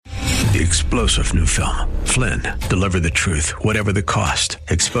The explosive new film, Flynn, deliver the truth, whatever the cost,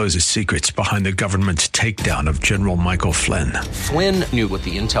 exposes secrets behind the government's takedown of General Michael Flynn. Flynn knew what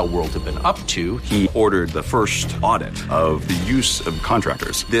the intel world had been up to. He ordered the first audit of the use of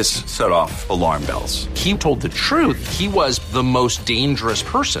contractors. This set off alarm bells. He told the truth. He was the most dangerous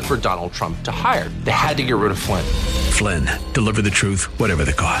person for Donald Trump to hire. They had to get rid of Flynn. Flynn, deliver the truth, whatever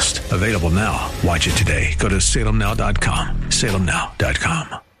the cost. Available now. Watch it today. Go to salemnow.com.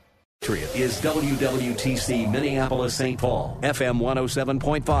 salemnow.com. Is WWTC Minneapolis St. Paul, FM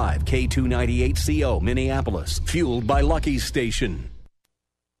 107.5, K298CO Minneapolis, fueled by Lucky's Station.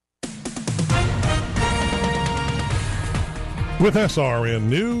 With SRN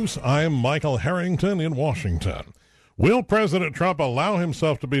News, I'm Michael Harrington in Washington. Will President Trump allow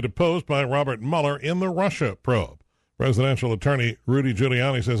himself to be deposed by Robert Mueller in the Russia probe? Presidential attorney Rudy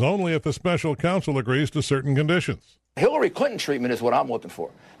Giuliani says only if the special counsel agrees to certain conditions. Hillary Clinton treatment is what I'm looking for,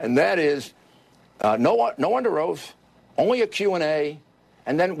 and that is no under oath, only a Q&A,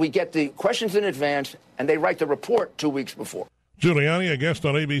 and then we get the questions in advance, and they write the report 2 weeks before. Giuliani, a guest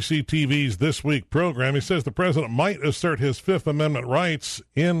on ABC TV's This Week program, he says the president might assert his Fifth Amendment rights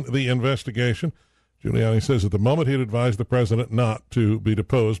in the investigation. Giuliani says at the moment he'd advise the president not to be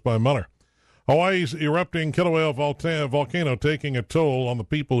deposed by Mueller. Hawaii's erupting Kilauea volcano taking a toll on the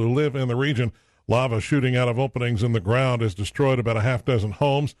people who live in the region. Lava shooting out of openings in the ground has destroyed about a half dozen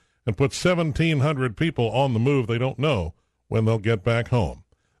homes and put 1,700 people on the move. They don't know when they'll get back home.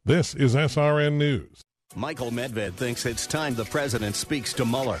 This is SRN News. Michael Medved thinks it's time the president speaks to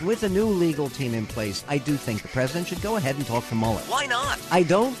Mueller. With a new legal team in place, I do think the president should go ahead and talk to Mueller. Why not? I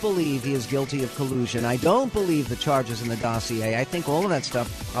don't believe he is guilty of collusion. I don't believe the charges in the dossier. I think all of that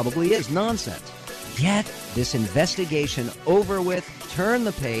stuff probably is nonsense. Get this investigation over with, turn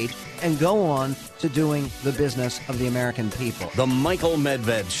the page, and go on to doing the business of the American people. The Michael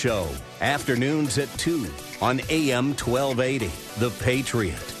Medved Show, afternoons at 2 on AM 1280. The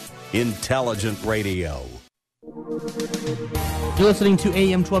Patriot. Intelligent radio. You're listening to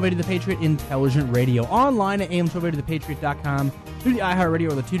AM 1280 The Patriot Intelligent Radio. Online at am1280thepatriot.com, through the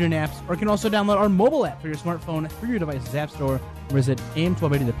iHeartRadio or the TuneIn apps, or you can also download our mobile app for your smartphone through your device's app store, or visit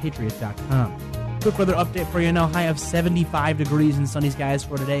am1280thepatriot.com. Quick weather update for you now. High of 75 degrees and sunny skies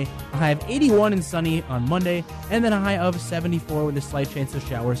for today. A high of 81 and sunny on Monday, and then a high of 74 with a slight chance of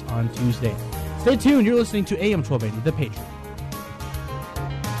showers on Tuesday. Stay tuned. You're listening to AM 1280 The Patriot.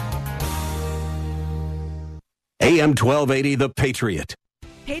 AM 1280, The Patriot.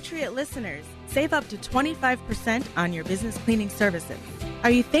 Patriot listeners, save up to 25% on your business cleaning services. Are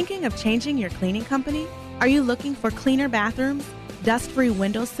you thinking of changing your cleaning company? Are you looking for cleaner bathrooms, dust-free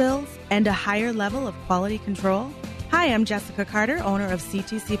windowsills, and a higher level of quality control? Hi, I'm Jessica Carter, owner of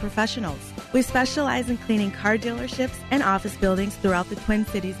CTC Professionals. We specialize in cleaning car dealerships and office buildings throughout the Twin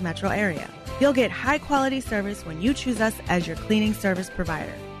Cities metro area. You'll get high-quality service when you choose us as your cleaning service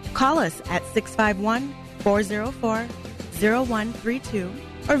provider. Call us at 651-404-0132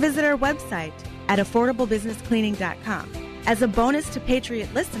 or visit our website at affordablebusinesscleaning.com. As a bonus to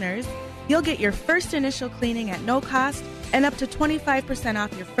Patriot listeners, you'll get your first initial cleaning at no cost and up to 25%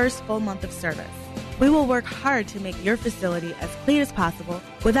 off your first full month of service. We will work hard to make your facility as clean as possible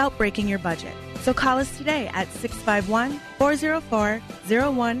without breaking your budget. So call us today at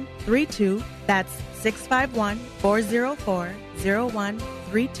 651-404-0132. That's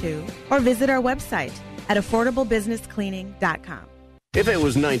 651-404-0132. Or visit our website at affordablebusinesscleaning.com. If it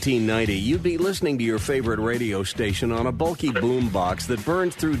was 1990, you'd be listening to your favorite radio station on a bulky boombox that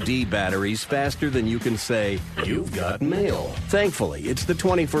burns through D batteries faster than you can say, "You've got mail." Thankfully, it's the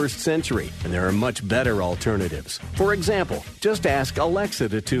 21st century, and there are much better alternatives. For example, just ask Alexa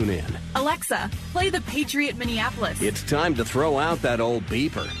to tune in. Alexa, play the Patriot Minneapolis. It's time to throw out that old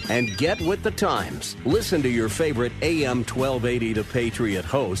beeper and get with the times. Listen to your favorite AM 1280 The Patriot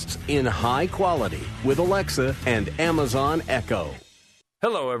hosts in high quality with Alexa and Amazon Echo.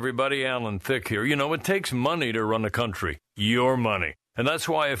 Hello, everybody. Alan Thicke here. You know, it takes money to run a country. Your money. And that's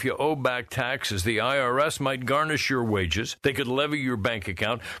why if you owe back taxes, the IRS might garnish your wages. They could levy your bank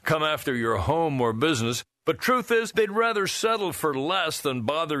account, come after your home or business. But truth is, they'd rather settle for less than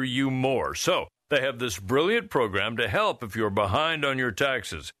bother you more. So they have this brilliant program to help if you're behind on your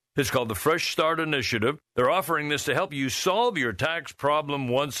taxes. It's called the Fresh Start Initiative. They're offering this to help you solve your tax problem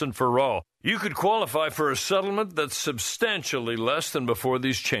once and for all. You could qualify for a settlement that's substantially less than before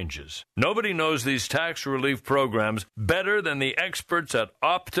these changes. Nobody knows these tax relief programs better than the experts at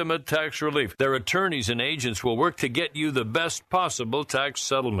Optima Tax Relief. Their attorneys and agents will work to get you the best possible tax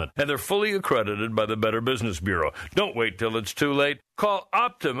settlement, and they're fully accredited by the Better Business Bureau. Don't wait till it's too late. Call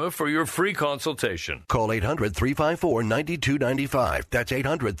Optima for your free consultation. Call 800-354-9295. That's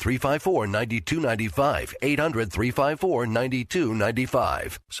 800-354-9295.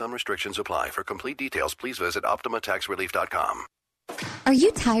 800-354-9295. Some restrictions apply. For complete details, please visit OptimaTaxRelief.com. Are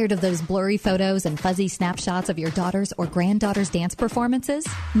you tired of those blurry photos and fuzzy snapshots of your daughter's or granddaughter's dance performances?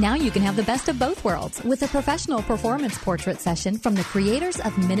 Now you can have the best of both worlds with a professional performance portrait session from the creators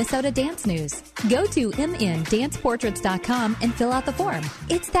of Minnesota Dance News. Go to mndanceportraits.com and fill out the form.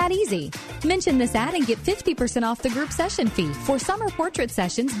 It's that easy. Mention this ad and get 50% off the group session fee for summer portrait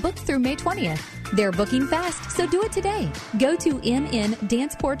sessions booked through May 20th. They're booking fast, so do it today. Go to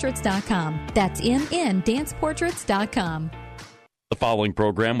mndanceportraits.com. That's mndanceportraits.com. The following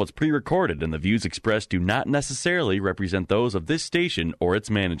program was pre-recorded, and the views expressed do not necessarily represent those of this station or its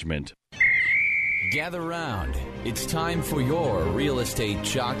management. Gather round. It's time for your Real Estate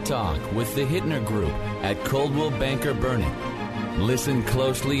Chalk Talk with the Hittner Group at Coldwell Banker Burnett. Listen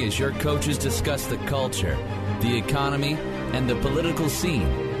closely as your coaches discuss the culture, the economy, and the political scene,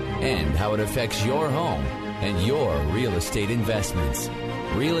 and how it affects your home and your real estate investments.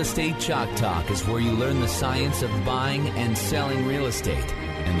 Real Estate Chalk Talk is where you learn the science of buying and selling real estate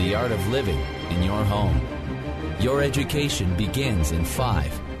and the art of living in your home. Your education begins in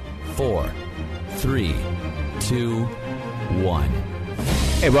 5, 4, 3, 2, 1.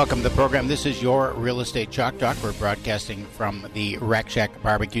 Hey, welcome to the program. This is your Real Estate Chalk Talk. We're broadcasting from the Rack Shack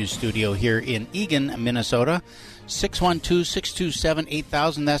Barbecue Studio here in Eagan, Minnesota.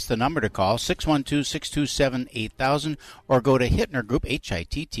 612-627-8000. That's the number to call, 612-627-8000, or go to Hittner Group,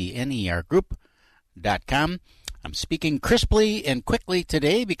 Hittner Group.com. I'm speaking crisply and quickly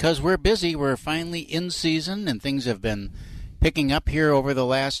today because we're busy. We're finally in season, and things have been picking up here over the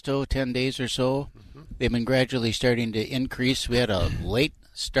last 10 days or so. They've been gradually starting to increase. We had a late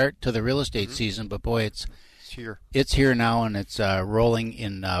start to the real estate season, but boy, it's here. It's here now, and it's rolling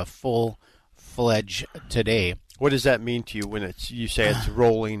in full-fledged today. What does that mean to you when you say it's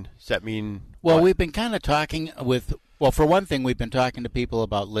rolling? Does that mean Well, we've been kind of talking for one thing, we've been talking to people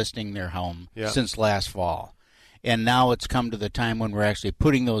about listing their home since last fall. And now it's come to the time when we're actually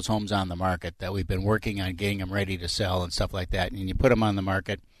putting those homes on the market, that we've been working on getting them ready to sell and stuff like that. And you put them on the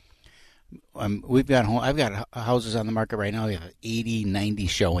market. I've got houses on the market right now. We have 80, 90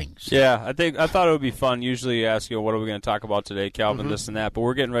 showings. Yeah, I thought it would be fun. Usually you ask, what are we going to talk about today, Calvin, this and that, but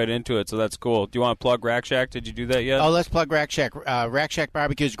we're getting right into it, so that's cool. Do you want to plug Rack Shack? Did you do that yet? Oh, let's plug Rack Shack. Rack Shack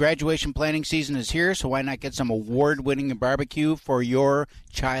Barbecue's graduation planning season is here, so why not get some award-winning barbecue for your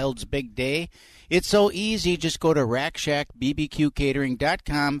child's big day? It's so easy. Just go to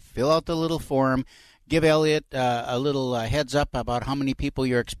RackShackBBQCatering.com, fill out the little form. Give Elliot a little heads up about how many people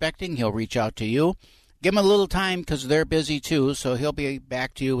you're expecting. He'll reach out to you. Give him a little time because they're busy too, so he'll be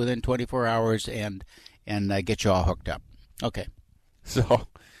back to you within 24 hours and get you all hooked up. Okay. So,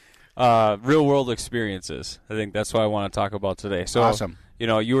 real-world experiences. I think that's what I want to talk about today. So, awesome.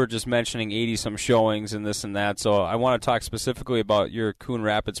 You were just mentioning 80-some showings and this and that, so I want to talk specifically about your Coon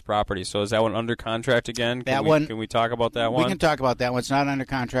Rapids property. So is that one under contract again? Can we talk about that one? We can talk about that one. It's not under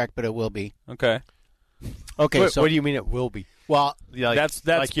contract, but it will be. Okay. Okay, what do you mean it will be? Well, that's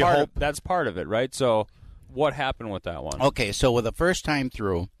part of it, right? So what happened with that one? Okay, so with the first time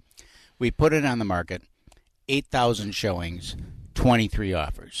through, we put it on the market, 8,000 showings, 23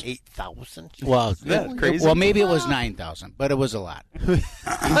 offers. 8,000? Well, crazy? Well, maybe it was 9,000, but it was a lot.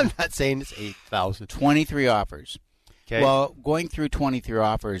 I'm not saying it's 8,000. 23 offers. Okay. Well, going through 23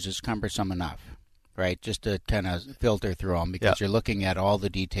 offers is cumbersome enough. Right, just to kind of filter through them because you're looking at all the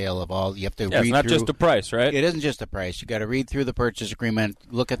detail of all. You have to read through. It's not just the price, right? It isn't just the price. You got to read through the purchase agreement,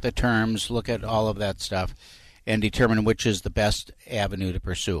 look at the terms, look at all of that stuff, and determine which is the best avenue to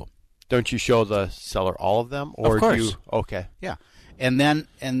pursue. Don't you show the seller all of them, or of course. do you? Okay, yeah, and then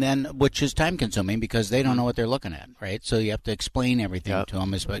which is time consuming because they don't know what they're looking at, right? So you have to explain everything to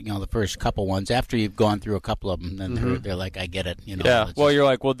them. But the first couple ones after you've gone through a couple of them, then they're like, I get it. Yeah. Well, you're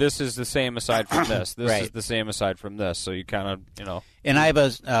like, well, this is the same aside from this. This is the same aside from this. So you kind of, And I have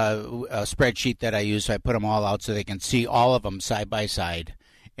a spreadsheet that I use. So I put them all out so they can see all of them side by side,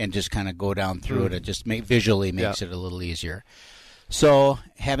 and just kind of go down through it. It just visually makes it a little easier. So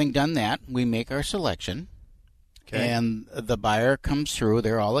having done that, we make our selection. Okay. And the buyer comes through.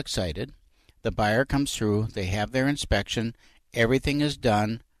 They're all excited. The buyer comes through. They have their inspection. Everything is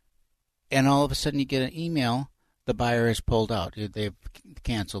done. And all of a sudden you get an email. The buyer is pulled out. They've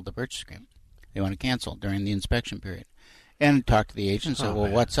canceled the purchase agreement. They want to cancel during the inspection period. And talked to the agent and said, well,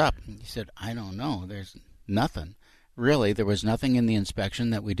 what's up? And he said, I don't know. There's nothing. Really, there was nothing in the inspection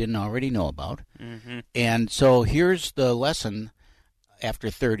that we didn't already know about. Mm-hmm. And so here's the lesson after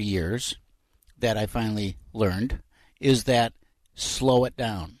 30 years that I finally learned is that slow it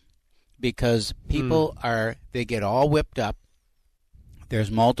down, because people they get all whipped up. There's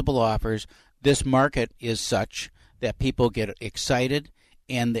multiple offers. This market is such that people get excited,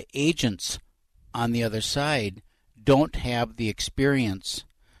 and the agents on the other side don't have the experience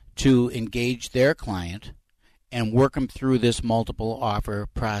to engage their client and work them through this multiple offer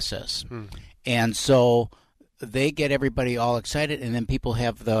process. And so they get everybody all excited, and then people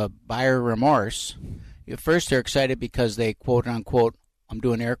have the buyer remorse. At first they're excited because they, quote unquote, I'm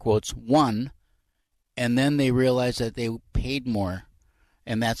doing air quotes, won, and then they realize that they paid more,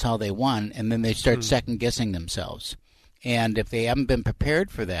 and that's how they won, and then they start second guessing themselves. And if they haven't been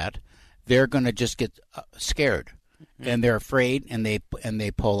prepared for that, they're going to just get scared, and they're afraid, and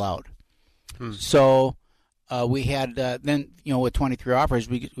they pull out. So we had then, with 23 offers,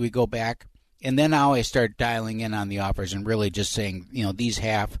 we go back, and then now I start dialing in on the offers and really just saying, these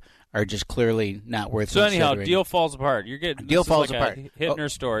half are just clearly not worth. So anyhow, deal falls apart. You're getting deal falls apart.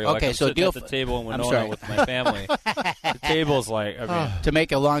 Hittner story. Okay, I'm so sitting at the table in Winona with my family. The table's like, to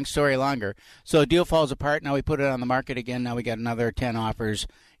make a long story longer. So deal falls apart. Now we put it on the market again. Now we got another 10 offers,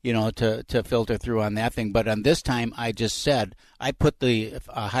 to filter through on that thing. But on this time, I just said I put the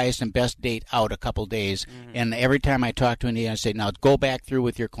highest and best date out a couple days, and every time I talk to an agent, I say, now go back through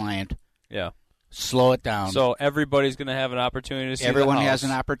with your client. Yeah. Slow it down. So everybody's going to have an opportunity to see Everyone the house, has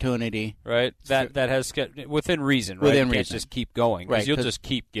an opportunity. Right? That has within reason, right? Within you can't reason. just keep going. Right, you'll just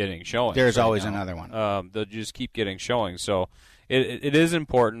keep getting showings. There's right always now. another one. They'll just keep getting showings. So it is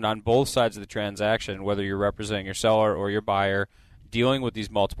important on both sides of the transaction, whether you're representing your seller or your buyer, dealing with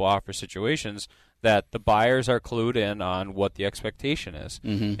these multiple offer situations, that the buyers are clued in on what the expectation is.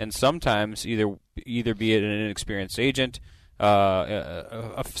 And sometimes either be it an inexperienced agent,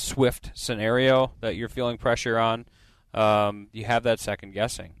 a swift scenario that you're feeling pressure on, you have that second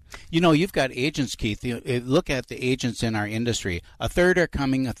guessing. You've got agents, Keith. Look at the agents in our industry. A third are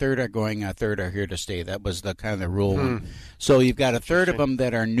coming, a third are going, a third are here to stay. That was the kind of the rule. So you've got a third of them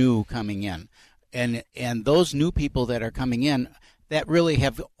that are new coming in, and those new people that are coming in that really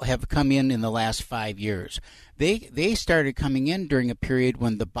have come in the last 5 years. They started coming in during a period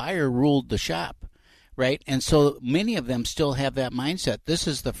when the buyer ruled the shop. Right, and so many of them still have that mindset. This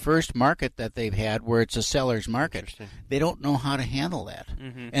is the first market that they've had where it's a seller's market. They don't know how to handle that,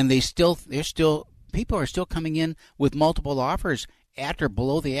 and people are still coming in with multiple offers at or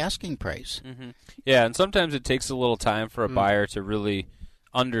below the asking price. Yeah, and sometimes it takes a little time for a buyer to really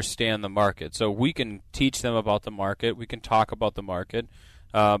understand the market. So we can teach them about the market, we can talk about the market,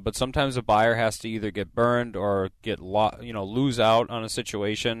 but sometimes a buyer has to either get burned or lose out on a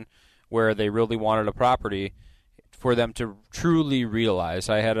situation where they really wanted a property for them to truly realize.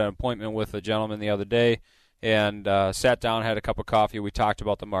 I had an appointment with a gentleman the other day and sat down, had a cup of coffee. We talked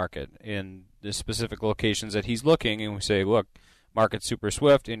about the market in the specific locations that he's looking, and we say, look, market's super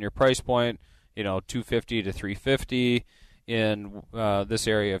swift in your price point, $250 to $350 in this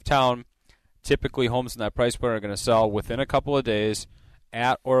area of town. Typically, homes in that price point are going to sell within a couple of days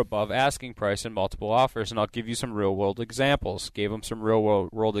at or above asking price in multiple offers, and I'll give you some real-world examples. Gave them some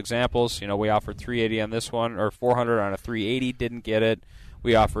real-world examples. We offered $380 on this one, or $400 on a $380, didn't get it.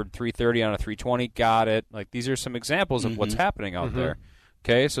 We offered $330 on a $320, got it. Like, these are some examples of what's happening out there.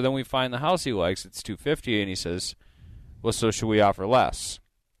 Okay, so then we find the house he likes. It's $250, and he says, well, so should we offer less,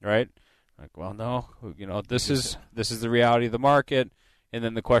 right? Like, well, no, this is the reality of the market. And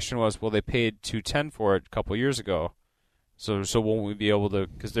then the question was, well, they paid $210 for it a couple years ago. So won't we be able to,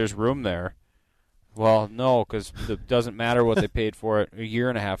 because there's room there? Well, no, because it doesn't matter what they paid for it a year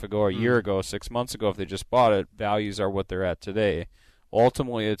and a half ago, a year ago, 6 months ago. If they just bought it, values are what they're at today.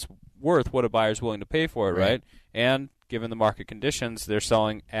 Ultimately, it's worth what a buyer's willing to pay for it, right? And given the market conditions, they're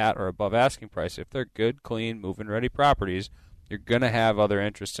selling at or above asking price. If they're good, clean, move-in ready properties, you're going to have other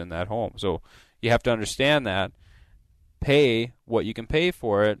interest in that home. So you have to understand that. Pay what you can pay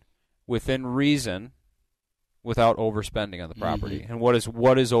for it within reason, without overspending on the property. And what is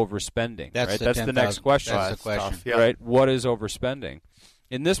overspending? That's the next question. That's the question. Tough, right? What is overspending?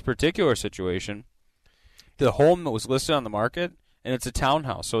 In this particular situation, the home that was listed on the market, and it's a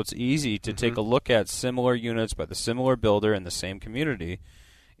townhouse, so it's easy to take a look at similar units by the similar builder in the same community.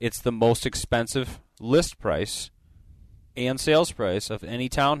 It's the most expensive list price and sales price of any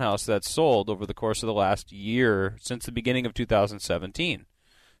townhouse that's sold over the course of the last year since the beginning of 2017.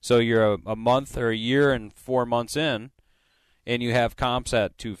 So you're a month or a year and 4 months in, and you have comps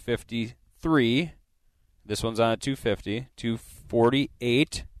at $253. This one's on at $250,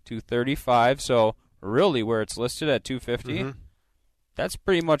 $248, $235. So really, where it's listed at $250, that's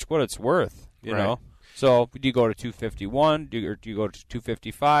pretty much what it's worth. You know. So do you go to $251? Do you go to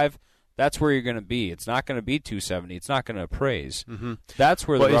 $255? that's where you're going to be. It's not going to be 270. It's not going to appraise. Mm-hmm. That's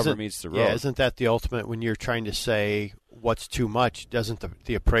where the rubber meets the road. Yeah, isn't that the ultimate when you're trying to say what's too much? Doesn't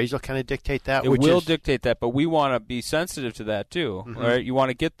the appraisal kind of dictate that? It will dictate that, but we want to be sensitive to that too. Mm-hmm. Right? You want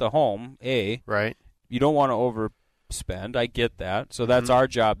to get the home, right? You don't want to overspend. I get that. So that's our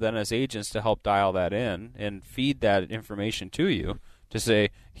job then as agents to help dial that in and feed that information to you to say,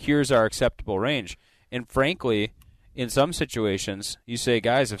 here's our acceptable range. And frankly, in some situations, you say,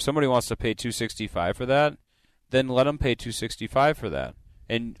 guys, if somebody wants to pay $265 for that, then let them pay $265 for that.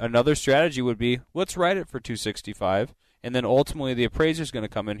 And another strategy would be, let's write it for $265, and then ultimately the appraiser's going to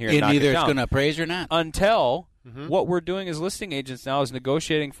come in here and knock it down. Either it's going to appraise or not. Until what we're doing as listing agents now is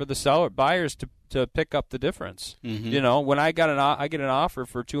negotiating for the buyers to pick up the difference. You know, when I get an offer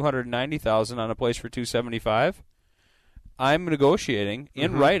for $290,000 on a place for $275, I'm negotiating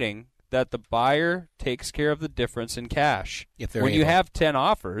in writing that the buyer takes care of the difference in cash. When you have 10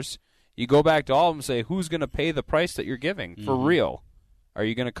 offers, you go back to all of them and say, who's going to pay the price that you're giving for real? Are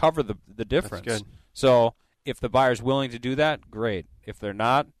you going to cover the difference? That's good. So if the buyer's willing to do that, great. If they're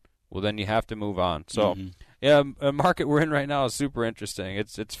not, well, then you have to move on. So, yeah, the market we're in right now is super interesting.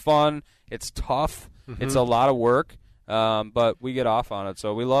 It's fun. It's tough. It's a lot of work, but we get off on it.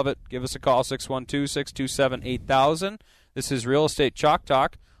 So we love it. Give us a call, 612-627-8000. This is Real Estate Chalk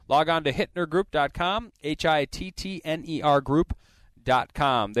Talk. Log on to hittnergroup.com, HITTNER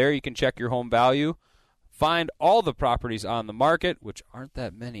group.com. There you can check your home value, find all the properties on the market, which aren't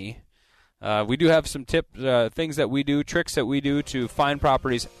that many. We do have some things that we do, tricks that we do to find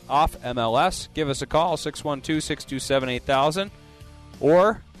properties off MLS. Give us a call, 612-627-8000,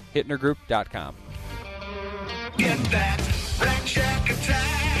 or hittnergroup.com. Get that Rack Shack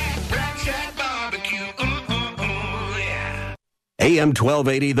attack, Rack Shack barbecue. Yeah. AM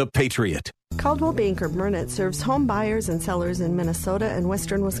 1280, The Patriot. Coldwell Banker Burnett serves home buyers and sellers in Minnesota and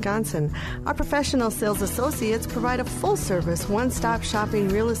western Wisconsin. Our professional sales associates provide a full-service, one-stop shopping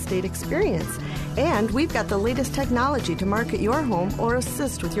real estate experience. And we've got the latest technology to market your home or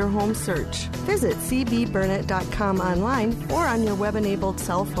assist with your home search. Visit cbburnett.com online or on your web-enabled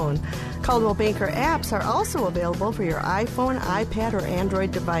cell phone. Coldwell Banker apps are also available for your iPhone, iPad, or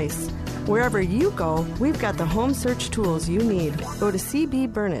Android device. Wherever you go, we've got the home search tools you need. Go to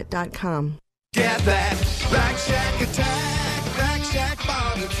cbburnett.com. Get that Rack Shack attack, Rack Shack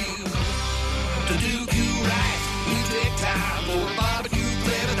barbecue. To do you right, we take time for a barbecue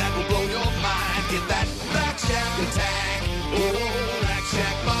flavor that will blow your mind. Get that Rack Shack attack, oh, Rack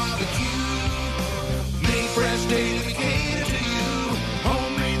Shack barbecue. Made fresh daily, we cater to you.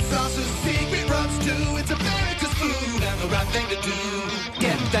 Homemade sauces, secret rubs too. It's America's food and the right thing to do.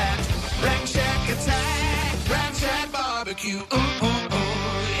 Get that Rack Shack attack, Rack Shack barbecue.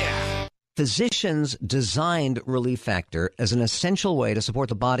 Yeah. Physicians designed Relief Factor as an essential way to support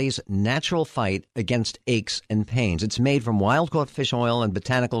the body's natural fight against aches and pains. It's made from wild-caught fish oil and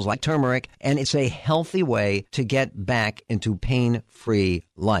botanicals like turmeric, and it's a healthy way to get back into pain-free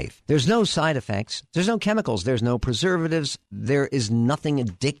life. There's no side effects. There's no chemicals. There's no preservatives. There is nothing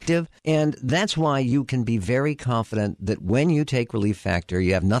addictive, and that's why you can be very confident that when you take Relief Factor,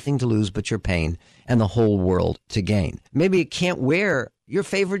 you have nothing to lose but your pain and the whole world to gain. Maybe you can't wear your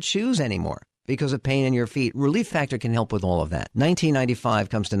favorite shoes anymore because of pain in your feet. Relief Factor can help with all of that. $19.95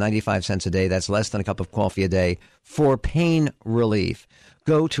 comes to 95 cents a day. That's less than a cup of coffee a day for pain relief.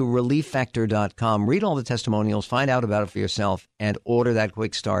 Go to relieffactor.com, read all the testimonials, find out about it for yourself, and order that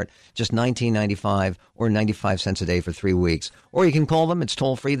quick start. Just $19.95 or 95 cents a day for 3 weeks. Or you can call them. It's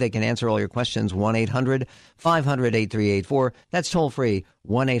toll-free. They can answer all your questions, 1-800-500-8384. That's toll-free,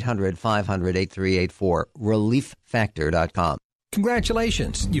 1-800-500-8384, relieffactor.com.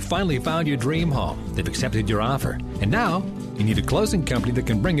 Congratulations, you finally found your dream home. They've accepted your offer. And now, you need a closing company that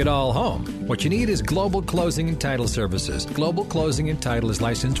can bring it all home. What you need is Global Closing and Title Services. Global Closing and Title is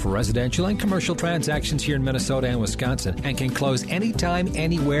licensed for residential and commercial transactions here in Minnesota and Wisconsin and can close anytime,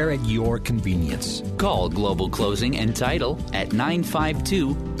 anywhere at your convenience. Call Global Closing and Title at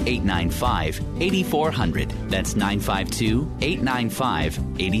 952-895-8400. That's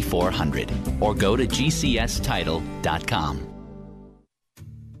 952-895-8400. Or go to gcstitle.com.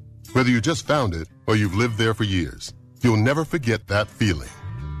 Whether you just found it or you've lived there for years, you'll never forget that feeling.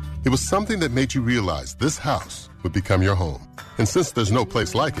 It was something that made you realize this house would become your home. And since there's no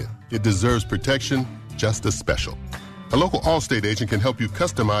place like it, it deserves protection just as special. A local Allstate agent can help you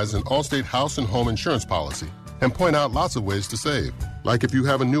customize an Allstate house and home insurance policy and point out lots of ways to save. Like if you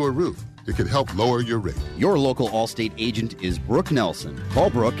have a newer roof, it could help lower your rate. Your local Allstate agent is Brooke Nelson. Call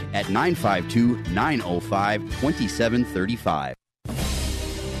Brooke at 952-905-2735.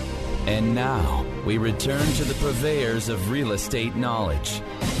 And now, we return to the purveyors of real estate knowledge,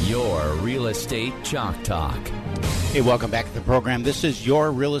 Your Real Estate Chalk Talk. Hey, welcome back to the program. This is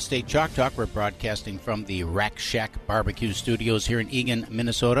Your Real Estate Chalk Talk. We're broadcasting from the Rack Shack Barbecue Studios here in Eagan,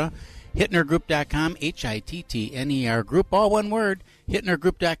 Minnesota. HittnerGroup.com, HITTNER Group, all one word.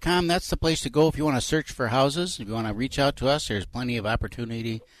 HittnerGroup.com, that's the place to go if you want to search for houses. If you want to reach out to us, there's plenty of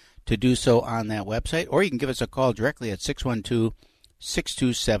opportunity to do so on that website. Or you can give us a call directly at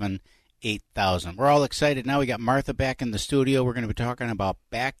 612-627-8000. We're all excited. Now we got Martha back in the studio. We're going to be talking about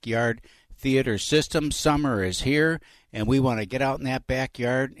backyard theater systems. Summer is here, and we want to get out in that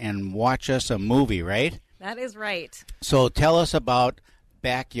backyard and watch us a movie, right? That is right. So tell us about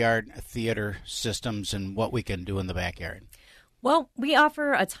backyard theater systems and what we can do in the backyard. Well, we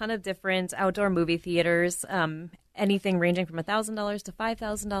offer a ton of different outdoor movie theaters, anything ranging from $1,000 to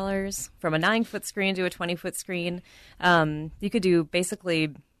 $5,000, from a 9-foot screen to a 20-foot screen. There's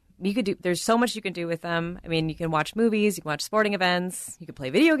so much you can do with them. I mean, you can watch movies, you can watch sporting events, you can play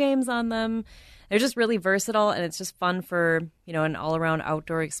video games on them. They're just really versatile, and it's just fun for, an all-around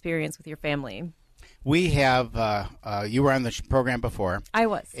outdoor experience with your family. We have, you were on the program before. I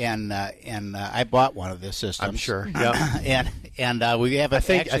was. And I bought one of the systems. I'm sure. Yeah. and we have I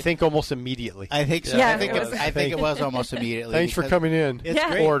think almost immediately. I think so. Yeah, I think it was almost immediately. Thanks for coming in. It's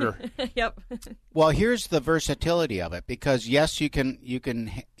great. Order. Yep. Well, here's the versatility of it, because yes, you can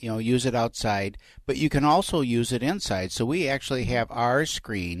use it outside, but you can also use it inside. So we actually have our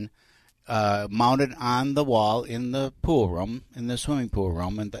screen mounted on the wall in the pool room, in the swimming pool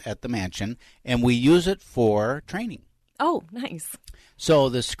room at the mansion, and we use it for training. Oh, nice. So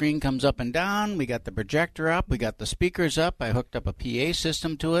the screen comes up and down. We got the projector up. We got the speakers up. I hooked up a PA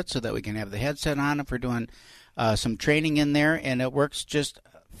system to it so that we can have the headset on if we're doing some training in there, and it works just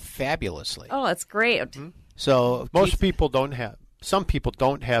fabulously. Oh, that's great. Mm-hmm. So some people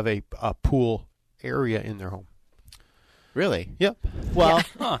don't have a pool area in their home. Really? Yep. Well,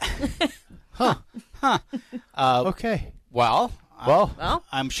 okay. Well,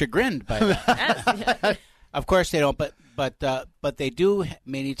 I'm chagrined by that. Of course they don't, but they do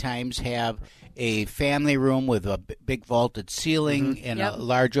many times have a family room with a big vaulted ceiling and a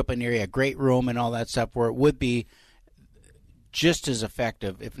large open area, a great room and all that stuff, where it would be just as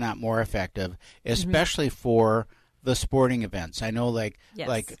effective, if not more effective, especially for the sporting events. I know,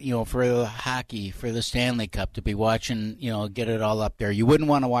 for the hockey, for the Stanley Cup, to be watching, get it all up there. You wouldn't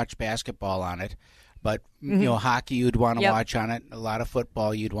want to watch basketball on it, but, hockey you'd want to watch on it. A lot of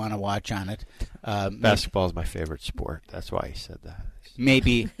football you'd want to watch on it. Basketball is my favorite sport. That's why he said that.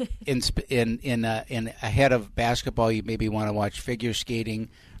 Maybe in ahead of basketball, you maybe want to watch figure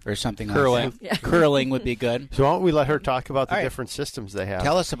skating or something Curling. like that. Yeah. Curling would be good. So why don't we let her talk about the different systems they have?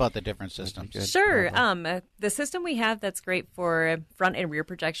 Tell us about the different systems. Sure. The system we have that's great for front and rear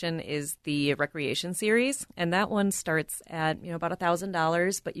projection is the Recreation Series, and that one starts at about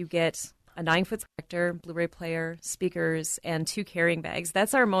 $1,000, but you get a 9-foot projector, Blu-ray player, speakers, and 2 carrying bags.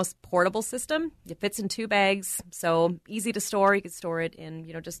 That's our most portable system. It fits in 2 bags, so easy to store. You could store it in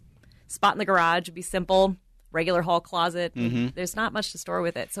just spot in the garage. It'd be simple. Regular hall closet. There's not much to store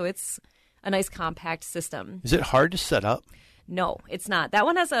with it, so it's a nice compact system. Is it hard to set up? No, it's not. That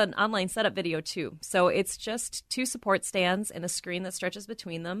one has an online setup video too. So it's just 2 support stands and a screen that stretches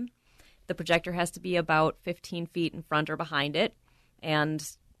between them. The projector has to be about 15 feet in front or behind it, and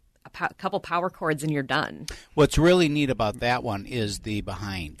a couple power cords and you're done. What's really neat about that one is the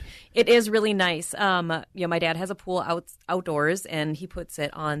behind. It is really nice. My dad has a pool outdoors, and he puts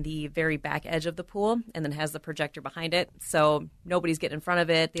it on the very back edge of the pool, and then has the projector behind it, so nobody's getting in front of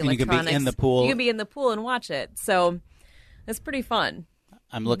it. The and electronics. You can be in the pool. You can be in the pool and watch it. So it's pretty fun.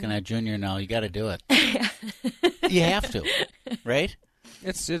 I'm looking at Junior now. You got to do it. You have to, right?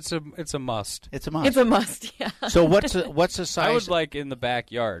 It's a must. It's a must. It's a must. Yeah. So what's the size? I would like in the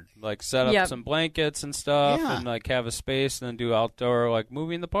backyard, set up some blankets and stuff, and have a space, and then do outdoor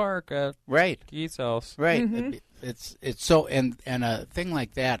movie in the park at Keith's house. Right. It's so and a thing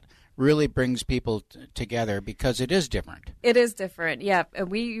like that really brings people together because it is different. It is different, yeah. And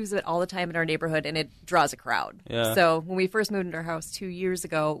we use it all the time in our neighborhood, and it draws a crowd. Yeah. So when we first moved into our house 2 years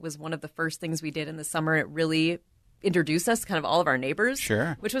ago, it was one of the first things we did in the summer. It really introduced us to kind of all of our neighbors,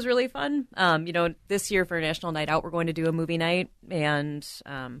 sure, which was really fun. This year for National Night Out, we're going to do a movie night, and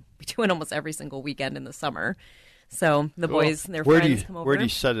we do it almost every single weekend in the summer. So the boys and their friends come over. Where do you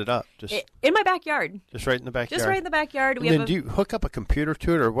set it up? Just in my backyard. Just right in the backyard? Just right in the backyard. Do you hook up a computer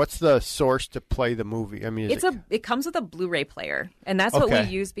to it, or what's the source to play the movie? I mean, it comes with a Blu-ray player, and that's what we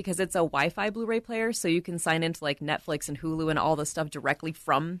use because it's a Wi-Fi Blu-ray player, so you can sign into Netflix and Hulu and all the stuff directly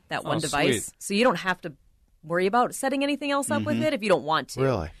from that one device. Sweet. So you don't have to worry about setting anything else up with it if you don't want to.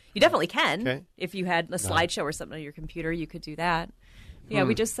 Really? You definitely can. Okay. If you had a slideshow or something on your computer, you could do that. Yeah,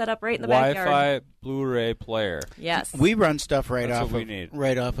 we just set up right in the Wi-Fi backyard. Blu-ray player. Yes. We run stuff right That's off what we of need.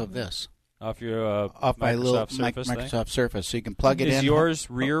 right off of this. Off your off my little Surface thing? Microsoft Surface, so you can plug it in. Is yours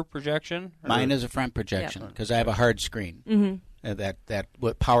rear projection? Mine is a front projection because I have a hard screen. Mm-hmm. That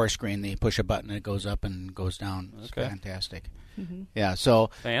power screen that you push a button and it goes up and goes down. It's Okay. fantastic. Mm-hmm. Yeah.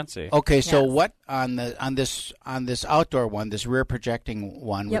 So fancy. Okay. So Yes. what on this outdoor one, this rear projecting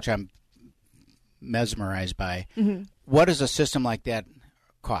one, Yep. which I'm mesmerized by. Mhm. What does a system like that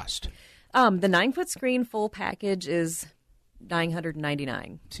cost? The 9-foot screen full package is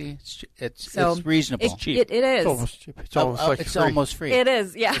 $999. See, it's So reasonable. It's cheap. It is. It's almost cheap. It's almost like it's free. almost free. It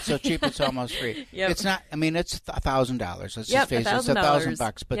is, yeah. It's so cheap, it's almost free. Yep. It's not. I mean, it's $1,000. Let's Yep, just face it. It's $1,000.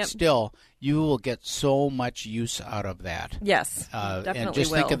 $1,000, but Yep. still, you will get so much use out of that. Yes, and definitely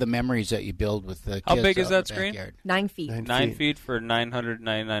just think will. of the memories that you build with the kids. How big is out that in the screen? backyard. 9 feet. 9 feet for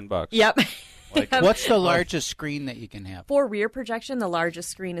 $999. Yep. What's the largest screen that you can have? For rear projection, the largest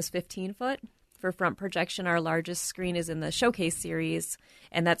screen is 15 foot. For front projection, our largest screen is in the Showcase series,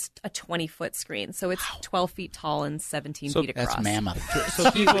 and that's a 20-foot screen. So it's 12 feet tall and 17 feet across. That's mammoth. So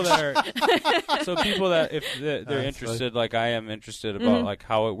people that if they're interested, like I am interested about like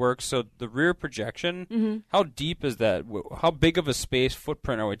how it works. So the rear projection, how deep is that? How big of a space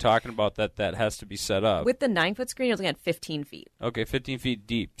footprint are we talking about that has to be set up? With the 9-foot screen, you're looking at 15 feet. Okay, 15 feet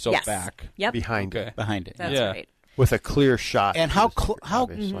deep. So Yes. back. Yep. Behind Okay. it. Behind it. That's Yeah. right. With a clear shot. And how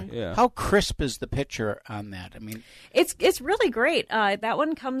crisp is the picture on that? I mean, It's really great. That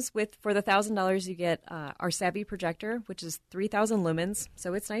one comes with, for the $1,000, you get our Savvy projector, which is 3,000 lumens.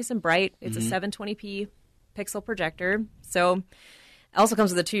 So it's nice and bright. It's a 720p pixel projector. So it also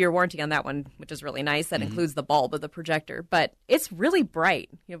comes with a 2-year warranty on that one, which is really nice. That includes the bulb of the projector. But it's really bright.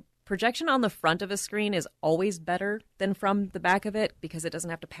 You know, projection on the front of a screen is always better than from the back of it because it doesn't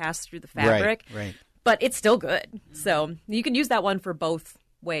have to pass through the fabric. Right. But it's still good. So you can use that one for both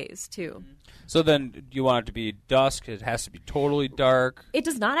ways, too. So then, do you want it to be dusk? It has to be totally dark. It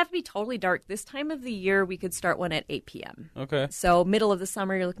does not have to be totally dark. This time of the year, we could start one at 8 p.m. Okay. So middle of the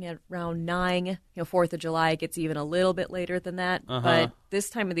summer, you're looking at around 9. You know, 4th of July gets even a little bit later than that. But this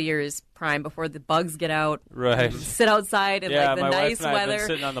time of the year is prime before the bugs get out. Right. Sit outside in like the my nice wife and I have weather. been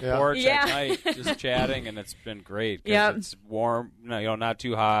sitting on the porch Yeah. at night just chatting, and it's been great. 'Cause Yep. It's warm, not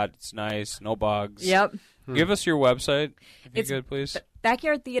too hot. It's nice, no bugs. Yep. Give us your website, if It's you could, please.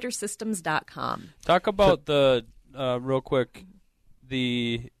 Backyardtheatersystems.com. Talk about the real quick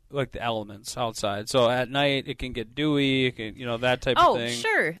the elements outside. So at night it can get dewy, it can, that type of thing. Oh,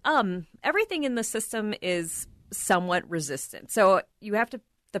 sure. Everything in the system is somewhat resistant. So you have to.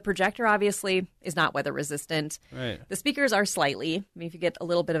 The projector obviously is not weather resistant. Right. The speakers are slightly. I mean, if you get a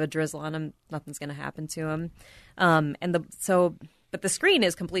little bit of a drizzle on them, nothing's going to happen to them. But the screen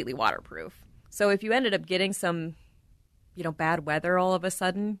is completely waterproof. So if you ended up getting some, bad weather all of a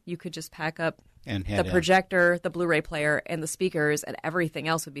sudden, you could just pack up And the head in. projector, the Blu-ray player, and the speakers, and everything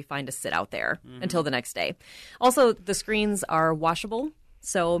else would be fine to sit out there until the next day. Also, the screens are washable,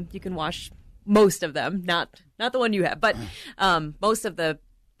 so you can wash most of them. Not the one you have, but most of the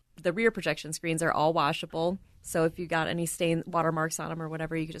rear projection screens are all washable. So if you got any stain watermarks on them or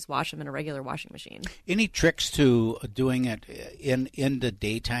whatever, you could just wash them in a regular washing machine. Any tricks to doing it in the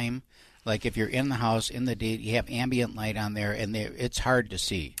daytime? Like if you're in the house in the day, you have ambient light on there, and it's hard to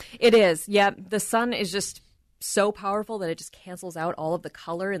see. It is, yeah. The sun is just so powerful that it just cancels out all of the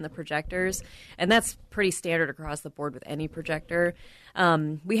color in the projectors, and that's pretty standard across the board with any projector.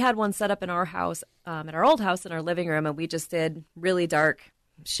 We had one set up in our house, at our old house in our living room, and we just did really dark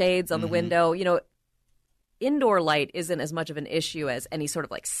shades on the window. Indoor light isn't as much of an issue as any sort of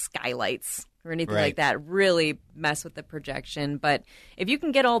like skylights or anything Right. like that really mess with the projection. But if you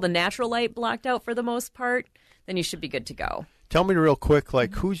can get all the natural light blocked out for the most part, then you should be good to go. Tell me real quick,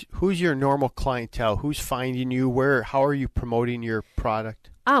 like who's your normal clientele? Who's finding you? How are you promoting your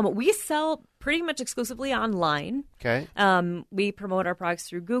product? We sell pretty much exclusively online. Okay. We promote our products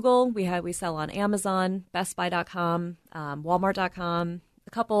through Google. We sell on Amazon, BestBuy.com, Walmart.com,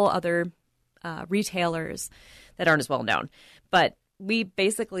 a couple other retailers that aren't as well known. But we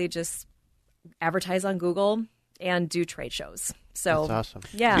basically just advertise on Google and do trade shows. So That's awesome.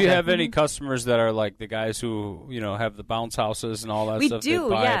 Yeah. Do you have any customers that are like the guys who have the bounce houses and all that We stuff? do, they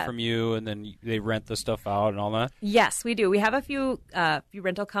buy yeah. it from you and then they rent the stuff out and all that? Yes, we do. We have a few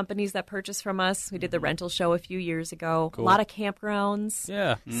rental companies that purchase from us. We did the rental show a few years ago. Cool. A lot of campgrounds.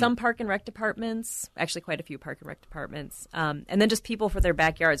 Yeah. Some park and rec departments. Actually, quite a few park and rec departments. And then just people for their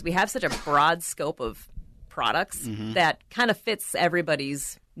backyards. We have such a broad scope of products that kind of fits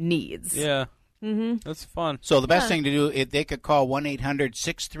everybody's needs. Yeah. That's fun. So the best thing to do, they could call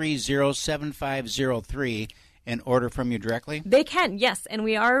 1-800-630-7503, and order from you directly? They can, yes. And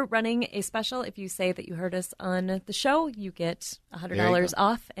we are running a special. If you say that you heard us on the show, you get $100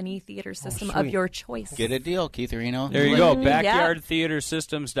 off any theater system of your choice. Get a deal, Keith Reno. There you go.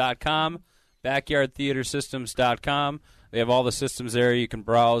 BackyardTheaterSystems.com. BackyardTheaterSystems.com. They have all the systems there. You can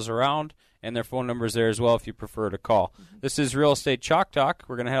browse around, and their phone number is there as well if you prefer to call. This is Real Estate Chalk Talk.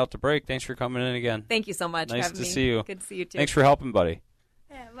 We're going to head out to break. Thanks for coming in again. Thank you so much for Nice having to me. see you. Good to see you, too. Thanks for helping, buddy.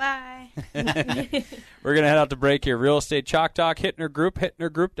 Yeah, bye. We're going to head out to break here. Real Estate Chalk Talk, Hittner Group,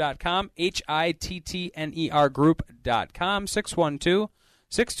 HittnerGroup.com, HITTNER Group.com,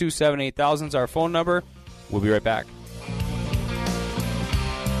 612-627-8000 is our phone number. We'll be right back.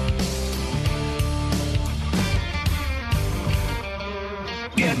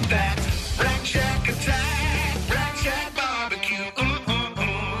 Get that Rack Shack attack, Rack Shack barbecue.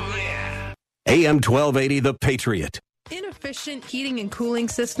 Yeah. AM 1280, The Patriot. Inefficient heating and cooling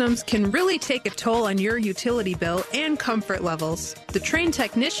systems can really take a toll on your utility bill and comfort levels. The trained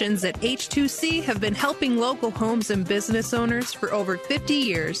technicians at H2C have been helping local homes and business owners for over 50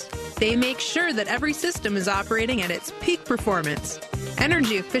 years. They make sure that every system is operating at its peak performance.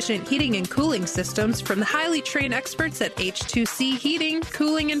 Energy-efficient heating and cooling systems from the highly trained experts at H2C Heating,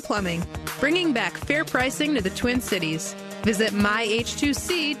 Cooling, and Plumbing, bringing back fair pricing to the Twin Cities. Visit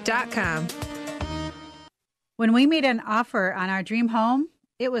myh2c.com. When we made an offer on our dream home,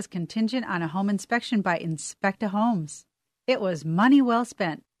 it was contingent on a home inspection by Inspecta Homes. It was money well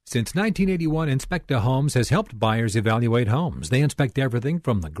spent. Since 1981, Inspecta Homes has helped buyers evaluate homes. They inspect everything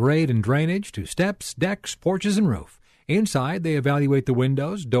from the grade and drainage to steps, decks, porches, and roof. Inside, they evaluate the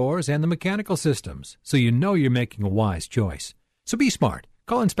windows, doors, and the mechanical systems, so you know you're making a wise choice. So be smart.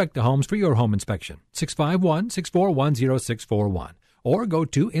 Call Inspecta Homes for your home inspection, 651-641-0641, or go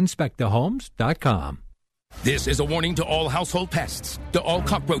to inspectahomes.com. This is a warning to all household pests, to all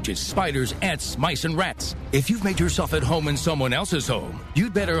cockroaches, spiders, ants, mice, and rats. If you've made yourself at home in someone else's home,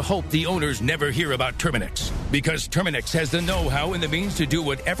 you'd better hope the owners never hear about Terminix, because Terminix has the know-how and the means to do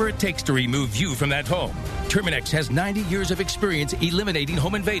whatever it takes to remove you from that home. Terminix has 90 years of experience eliminating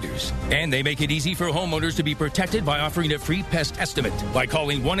home invaders, and they make it easy for homeowners to be protected by offering a free pest estimate by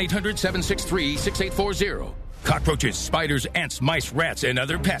calling 1-800-763-6840. Cockroaches, spiders, ants, mice, rats, and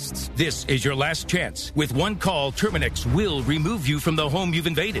other pests. This is your last chance. With one call, Terminix will remove you from the home you've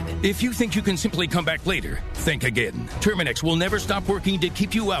invaded. If you think you can simply come back later, think again. Terminix will never stop working to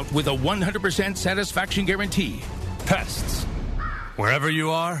keep you out with a 100% satisfaction guarantee. Pests. Wherever you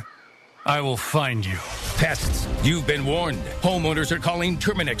are, I will find you. Pests. You've been warned. Homeowners are calling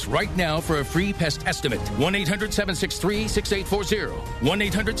Terminix right now for a free pest estimate. 1-800-763-6840.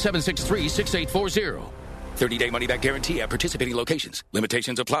 1-800-763-6840. 30-day money-back guarantee at participating locations.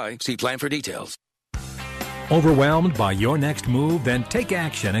 Limitations apply. See plan for details. Overwhelmed by your next move? Then take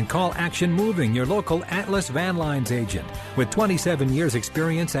action and call Action Moving, your local Atlas Van Lines agent. With 27 years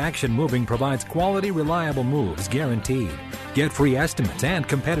experience, Action Moving provides quality, reliable moves guaranteed. Get free estimates and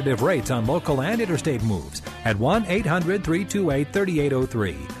competitive rates on local and interstate moves at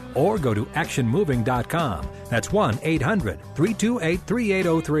 1-800-328-3803 or go to actionmoving.com. That's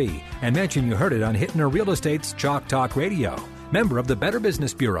 1-800-328-3803 and mention you heard it on Hittner Real Estate's Chalk Talk Radio. Member of the Better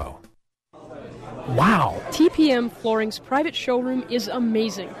Business Bureau. Wow. TPM Flooring's private showroom is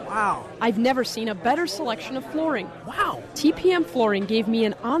amazing. Wow. I've never seen a better selection of flooring. Wow. TPM Flooring gave me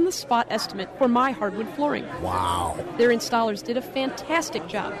an on-the-spot estimate for my hardwood flooring. Wow. Their installers did a fantastic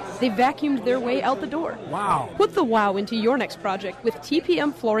job. They vacuumed their way out the door. Wow. Put the wow into your next project with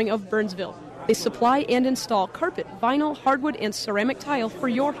TPM Flooring of Burnsville. They supply and install carpet, vinyl, hardwood, and ceramic tile for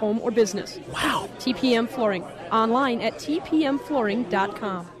your home or business. Wow. TPM Flooring. Online at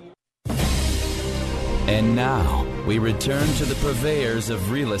tpmflooring.com. And now, we return to the purveyors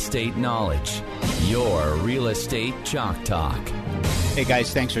of real estate knowledge. Your Real Estate Chalk Talk. Hey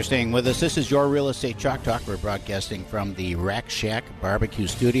guys, thanks for staying with us. This is your Real Estate Chalk Talk. We're broadcasting from the Rack Shack Barbecue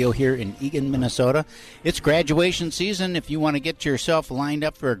Studio here in Eagan, Minnesota. It's graduation season. If you want to get yourself lined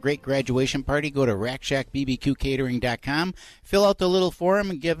up for a great graduation party, go to RackShackBBQCatering.com. Fill out the little form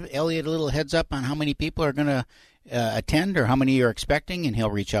and give Elliot a little heads up on how many people are going to attend or how many you're expecting, and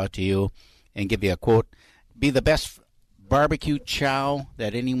he'll reach out to you and give you a quote. Be the best barbecue chow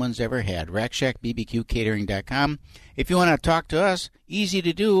that anyone's ever had. RackShackBBQCatering.com. If you want to talk to us, easy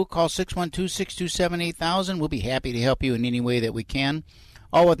to do. Call 612-627-8000. We'll be happy to help you in any way that we can,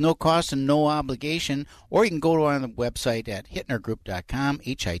 all with no cost and no obligation. Or you can go to our website at HittnerGroup.com,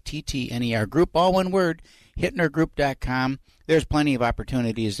 Hittner Group, all one word, HittnerGroup.com. There's plenty of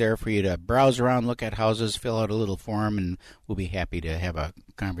opportunities there for you to browse around, look at houses, fill out a little form, and we'll be happy to have a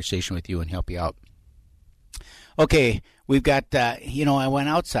conversation with you and help you out. Okay, we've got, I went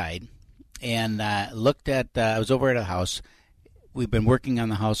outside, and looked at. I was over at a house. We've been working on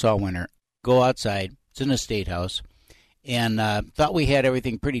the house all winter. Go outside. It's an estate house, and thought we had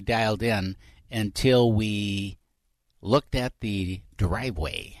everything pretty dialed in until we looked at the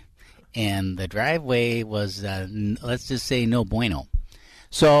driveway. And the driveway was, let's just say, no bueno.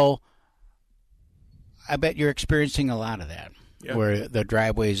 So I bet you're experiencing a lot of that, where the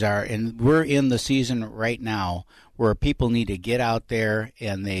driveways are. And we're in the season right now where people need to get out there,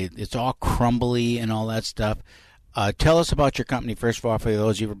 and it's all crumbly and all that stuff. Tell us about your company, first of all, for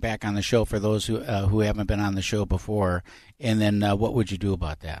those who were back on the show, for those who haven't been on the show before. And then what would you do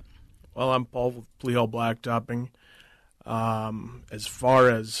about that? Well, I'm Paul with Plehel Blacktopping. As far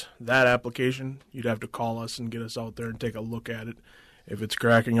as that application, you'd have to call us and get us out there and take a look at it. If it's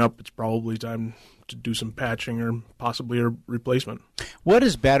cracking up, it's probably time to do some patching or possibly a replacement. What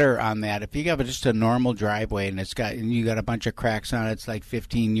is better on that? If you have just a normal driveway and you got a bunch of cracks on it, it's like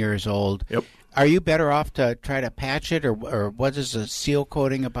 15 years old. Yep. Are you better off to try to patch it, or what is the seal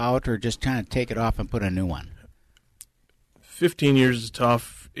coating about, or just kind of take it off and put a new one? 15 years is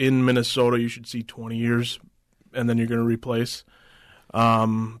tough. In Minnesota, you should see 20 years. And then you're going to replace,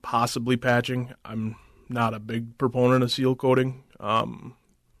 possibly patching. I'm not a big proponent of seal coating.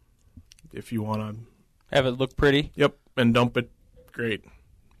 If you want to have it look pretty, and dump it, great.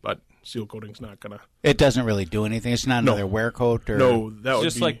 But seal coating's not going to. It doesn't really do anything. It's not another wear coat, or that would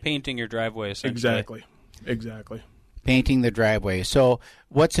just be like painting your driveway. Essentially. Exactly. Painting the driveway. So,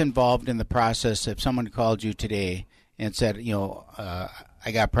 what's involved in the process? If someone called you today and said,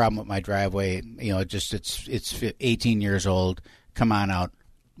 I got a problem with my driveway, it's 18 years old, come on out,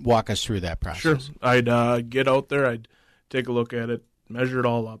 walk us through that process. Sure. I'd get out there, I'd take a look at it, measure it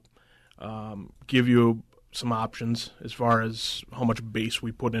all up, give you some options as far as how much base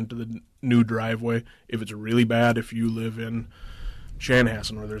we put into the new driveway. If it's really bad, if you live in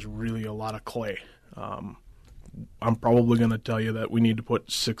Chanhassen where there's really a lot of clay, I'm probably going to tell you that we need to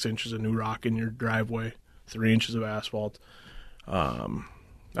put 6 inches of new rock in your driveway, 3 inches of asphalt.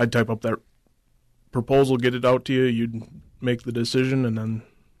 I'd type up that proposal, get it out to you. You'd make the decision, and then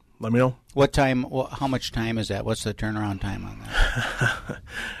let me know. What time? How much time is that? What's the turnaround time on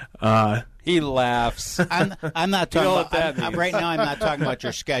that? He laughs. I'm not talking. Right now, I'm not talking about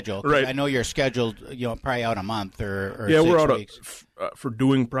your schedule. Right. I know you're scheduled. Probably out a month or yeah, 6 we're out weeks. For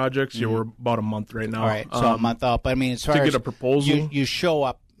doing projects. Yeah, we're about a month right now. All right, so a month out. But I mean, as far to as get a proposal, you show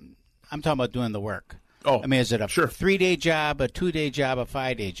up. I'm talking about doing the work. Oh, I mean, is it a 3-day job, a 2-day job, a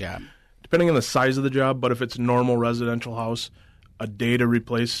 5-day job? Depending on the size of the job, but if it's a normal residential house, a day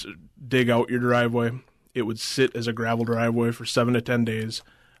to dig out your driveway. It would sit as a gravel driveway for 7 to 10 days.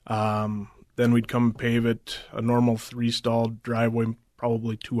 Then we'd come pave it. A normal 3-stall driveway,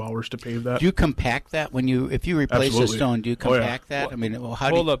 probably 2 hours to pave that. Do you compact that if you replace Absolutely. a stone? Do you compact that? I mean,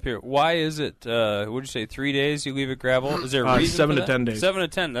 hold up here. Why is it? Would you say 3 days? You leave it gravel? Is there a reason 7 for to that? 10 days. 7 to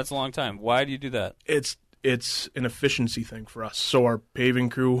 10. That's a long time. Why do you do that? It's an efficiency thing for us. So our paving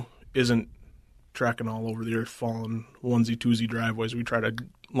crew isn't trekking all over the earth, falling onesie-twosie driveways. We try to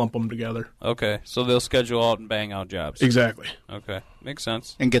lump them together. Okay, so they'll schedule out and bang out jobs. Exactly. Okay, makes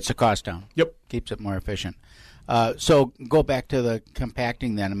sense. And gets the cost down. Yep. Keeps it more efficient. So go back to the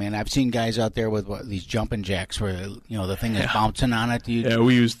compacting then. I mean, I've seen guys out there with these jumping jacks where the thing is bouncing on it. Yeah,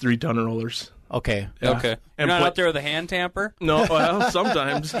 we use 3-ton rollers. Okay. Yeah. Okay. You're not out there with a hand tamper? No, well,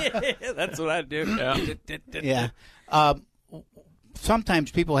 sometimes. That's what I do. Yeah. Yeah.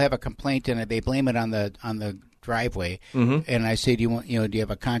 Sometimes people have a complaint and they blame it on the driveway. Mm-hmm. And I say, do you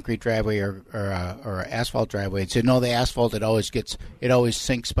have a concrete driveway or an asphalt driveway? And say, no, the asphalt it always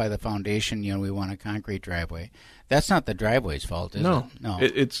sinks by the foundation. We want a concrete driveway. That's not the driveway's fault, is it? No.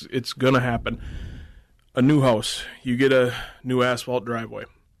 It's gonna happen. A new house, you get a new asphalt driveway.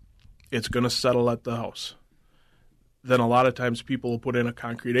 It's going to settle at the house. Then a lot of times people will put in a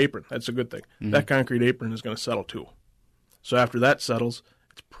concrete apron. That's a good thing. Mm-hmm. That concrete apron is going to settle too. So after that settles,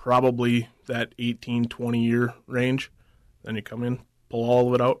 it's probably that 18, 20-year range. Then you come in, pull all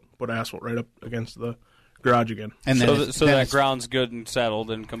of it out, put asphalt right up against the garage again. And so that ground's good and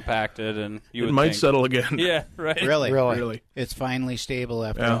settled and compacted, and it might settle again. Yeah, right. Really. It's finally stable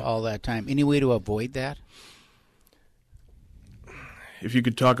after all that time. Any way to avoid that? If you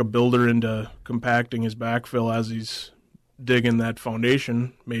could talk a builder into compacting his backfill as he's digging that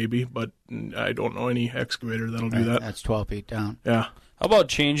foundation, maybe, but I don't know any excavator that'll do that. That's 12 feet down. Yeah. How about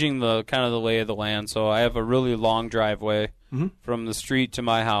changing the kind of the lay of the land? So I have a really long driveway from the street to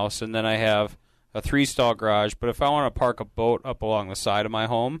my house, and then I have a 3-stall garage. But if I want to park a boat up along the side of my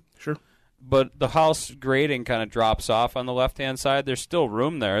home, sure. But the house grading kind of drops off on the left-hand side. There's still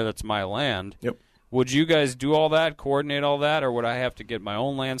room there. That's my land. Yep. Would you guys do all that, coordinate all that, or would I have to get my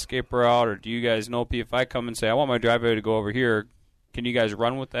own landscaper out, or do you guys know if I come and say, I want my driveway to go over here, can you guys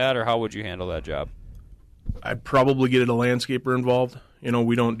run with that, or how would you handle that job? I'd probably get a landscaper involved.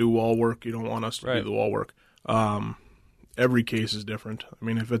 We don't do wall work. You don't want us to do the wall work. Every case is different. I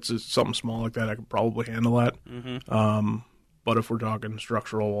mean, if it's something small like that, I could probably handle that. Mm-hmm. But if we're talking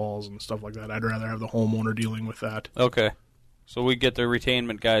structural walls and stuff like that, I'd rather have the homeowner dealing with that. Okay. So we get the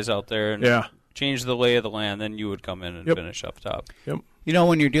retainment guys out there and change the lay of the land, then you would come in and finish up top. Yep.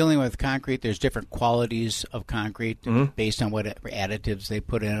 When you're dealing with concrete, there's different qualities of concrete based on what additives they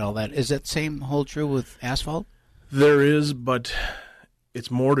put in and all that. Is that same hold true with asphalt? There is, but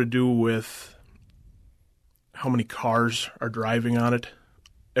it's more to do with how many cars are driving on it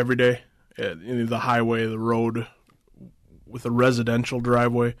every day. The highway, the road. With a residential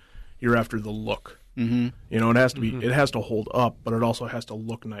driveway, you're after the look. Mm-hmm. It has to be. It has to hold up, but it also has to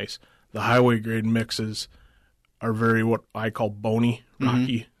look nice. The highway grade mixes are very what I call bony,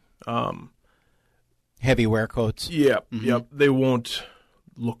 rocky, heavy wear coats. Yep. They won't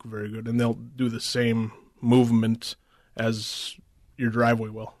look very good, and they'll do the same movement as your driveway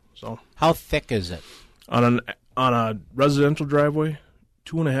will. So, how thick is it on a residential driveway?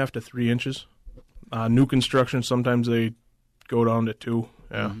 2.5 to 3 inches. New construction, sometimes they go down to 2.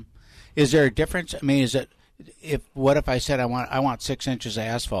 Yeah. Mm-hmm. Is there a difference? I mean, what if I said I want 6 inches of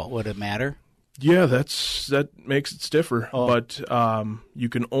asphalt? Would it matter? Yeah, that makes it stiffer. Oh. But you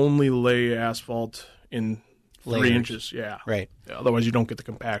can only lay asphalt in 3 inches. Yeah. Right. Otherwise, you don't get the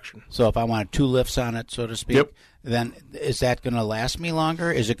compaction. So if I want 2 lifts on it, so to speak, Yep. then is that going to last me longer?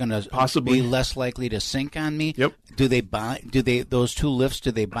 Is it going to possibly be less likely to sink on me? Yep. Do they bind? Those 2 lifts?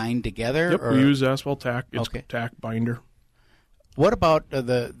 Do they bind together? Yep. Or? We use asphalt tack. It's tack binder. What about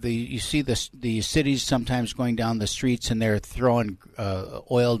you see the cities sometimes going down the streets and they're throwing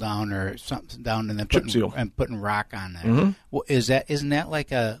oil down or something down and then putting rock on that. Mm-hmm. Isn't that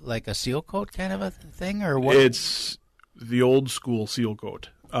like a seal coat kind of a thing or what? It's the old school seal coat,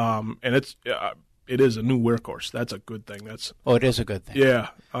 and it is a new wear course. That's a good thing. It is a good thing. Yeah,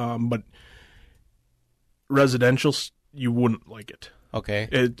 but residential, you wouldn't like it. Okay,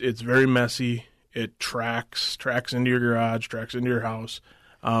 it's very messy. It tracks into your garage, tracks into your house,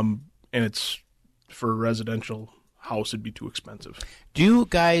 and it's for a residential house. It'd be too expensive. Do you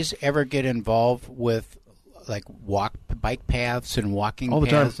guys ever get involved with like bike paths and walking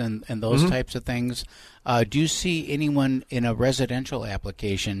paths and those types of things? Do you see anyone in a residential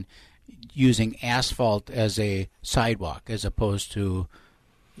application using asphalt as a sidewalk as opposed to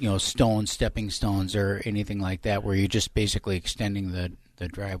stepping stones or anything like that, where you're just basically extending the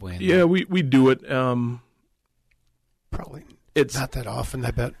driveway? We do it. Probably it's not that often.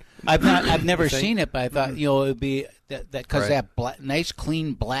 I bet I've never seen it, but I thought it would be that because that nice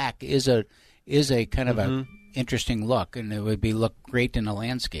clean black is a kind of a interesting look, and it would look great in a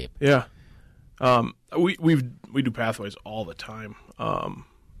landscape. Yeah, we do pathways all the time.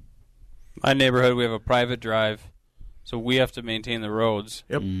 My neighborhood, we have a private drive, so we have to maintain the roads.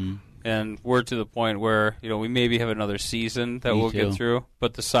 Yep. And we're to the point where we maybe have another season that we'll get through,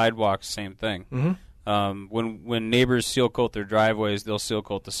 but the sidewalks, same thing. Mm-hmm. When neighbors seal coat their driveways, they'll seal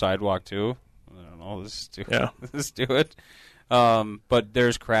coat the sidewalk too. I don't know. Let's do it. But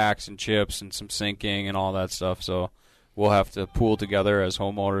there's cracks and chips and some sinking and all that stuff. So we'll have to pool together as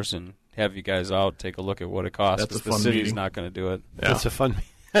homeowners and have you guys out, take a look at what it costs. That's the city's not going to do it. Yeah. That's a fun.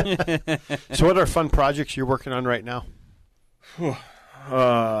 So what are fun projects you're working on right now? What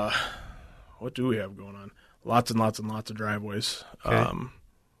do we have going on? Lots and lots and lots of driveways. Okay.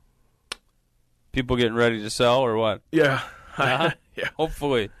 People getting ready to sell or what? Yeah. Uh-huh. Yeah.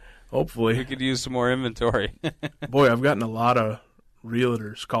 Hopefully. We could use some more inventory. Boy, I've gotten a lot of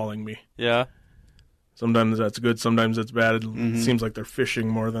realtors calling me. Yeah. Sometimes that's good. Sometimes it's bad. It seems like they're fishing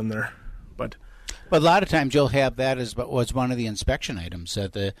more than they're. But a lot of times you'll have that as was one of the inspection items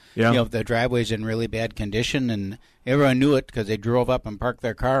that the driveway's in really bad condition, and everyone knew it because they drove up and parked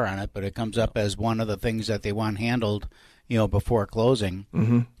their car on it. But it comes up as one of the things that they want handled, before closing.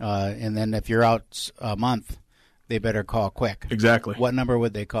 Mm-hmm. And then if you're out a month, they better call quick. Exactly. What number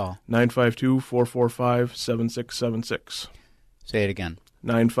would they call? 952-445-7676. Say it again.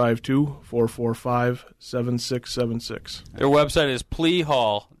 952-445-7676. Their website is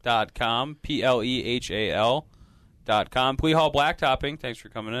pleahall.com, Plehal.com. Plehall Blacktopping, thanks for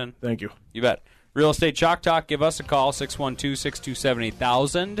coming in. Thank you. You bet. Real Estate Chalk Talk, give us a call,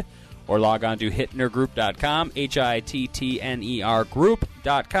 612-627-8000, or log on to hittnergroup.com, HITTNER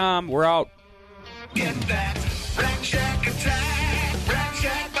group.com. We're out. Get that Rack Shack attack, Rack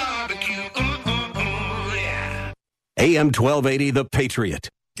Shack barbecue, yeah. AM 1280, The Patriot.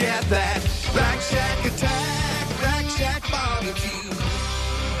 Get that Rack Shack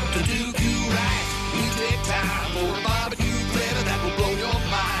To do you right, we take time for a barbecue flavor that will blow your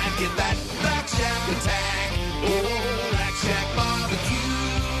mind. Get that Rack Shack attack. Oh, Rack Shack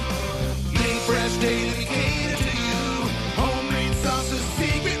barbecue. Made fresh daily, cater to you. Homemade sauces,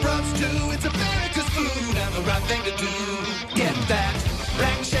 secret rubs too. It's America's food and the right thing to do. Get that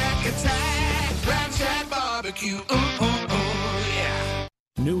Rack Shack attack. Rack Shack barbecue. Yeah.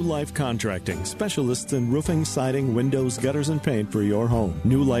 New Life Contracting, specialists in roofing, siding, windows, gutters, and paint for your home.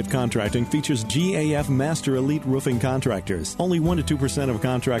 New Life Contracting features GAF Master Elite Roofing Contractors. Only 1% to 2% of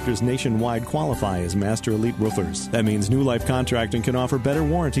contractors nationwide qualify as Master Elite Roofers. That means New Life Contracting can offer better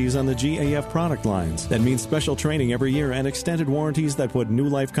warranties on the GAF product lines. That means special training every year and extended warranties that put New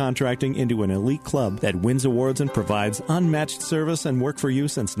Life Contracting into an elite club that wins awards and provides unmatched service and work for you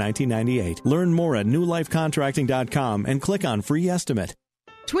since 1998. Learn more at newlifecontracting.com and click on Free Estimate.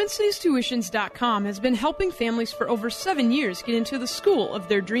 TwinCitiesTuitions.com has been helping families for over 7 years get into the school of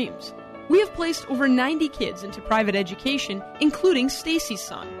their dreams. We have placed over 90 kids into private education, including Stacy's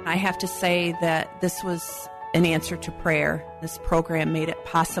son. I have to say that this was an answer to prayer. This program made it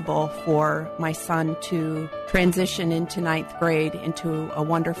possible for my son to transition into 9th grade into a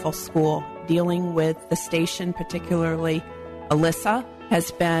wonderful school. Dealing with the station, particularly Alyssa,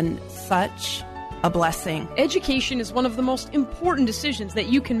 has been such a blessing. Education is one of the most important decisions that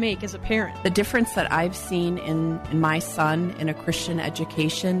you can make as a parent. The difference that I've seen in my son in a Christian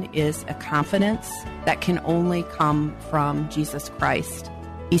education is a confidence that can only come from Jesus Christ.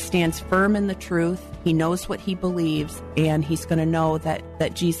 He stands firm in the truth, he knows what he believes, and he's going to know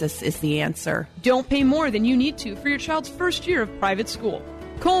that Jesus is the answer. Don't pay more than you need to for your child's first year of private school.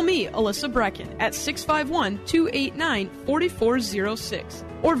 Call me, Alyssa Brecken, at 651-289-4406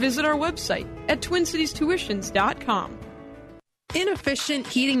 or visit our website at TwinCitiesTuitions.com. Inefficient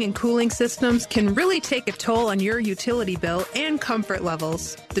heating and cooling systems can really take a toll on your utility bill and comfort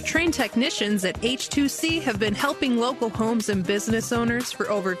levels. The trained technicians at H2C have been helping local homes and business owners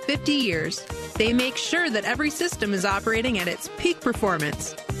for over 50 years. They make sure that every system is operating at its peak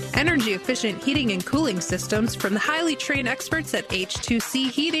performance. Energy-efficient heating and cooling systems from the highly trained experts at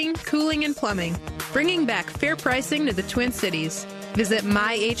H2C Heating, Cooling, and Plumbing, bringing back fair pricing to the Twin Cities. Visit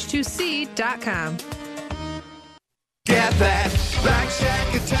myh2c.com. Get that Rack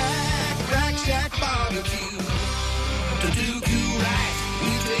Shack attack, Rack Shack barbecue. To do you right,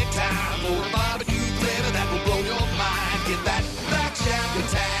 we take time for a barbecue flavor that will blow your mind. Get that Rack Shack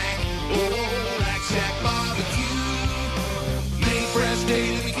attack, oh, Rack Shack barbecue. Made fresh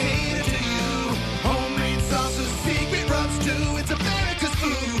daily, we cater to you. Homemade sauces, secret rubs too. It's America's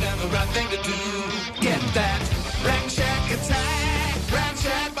food and the right thing to do. Get that Rack Shack attack, Rack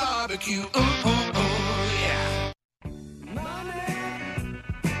Shack barbecue. Yeah.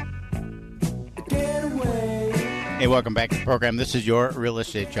 Hey, welcome back to the program. This is your Real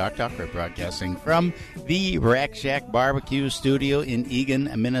Estate Chalk Talk. We're broadcasting from the Rack Shack Barbecue Studio in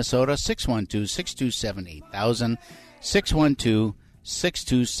Eagan, Minnesota. 612-627-8000.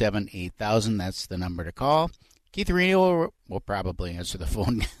 612-627-8000. That's the number to call. Keith Reno will probably answer the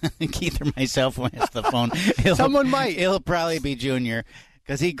phone. Keith or myself will answer the phone. Someone might. It'll probably be Junior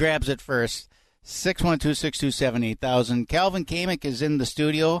because he grabs it first. 612-627-8000. Calvin Kamick is in the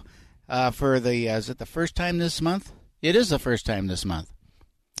studio. For the, is it the first time this month? It is the first time this month.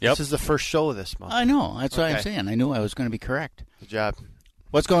 Yep. This is the first show this month. I know. That's what I'm saying. I knew I was going to be correct. Good job.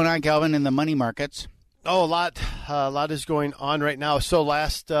 What's going on, Calvin, in the money markets? Oh, a lot is going on right now. So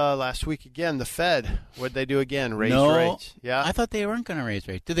last week again, the Fed, what'd they do again? Raise rates. Yeah. I thought they weren't going to raise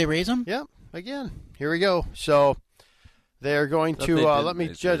rates. Did they raise them? Yep. Again. Here we go. So they're going to. Let me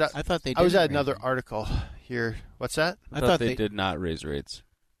judge. I thought they. I was at another article here. What's that? I thought they did not raise rates.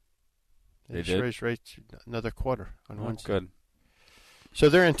 They did raise rates another quarter on Wednesday. Good. So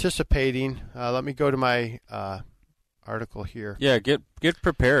they're anticipating. Let me go to my article here. Yeah, get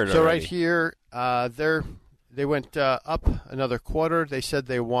prepared. So already. right here, they went up another quarter. They said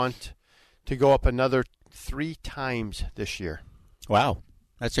they want to go up another 3 times this year. Wow,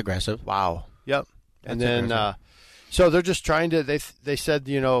 that's aggressive. Wow. Yep. And then, so they're just trying to. They said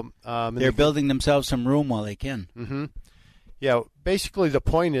they're building themselves some room while they can. Mm-hmm. Yeah, basically the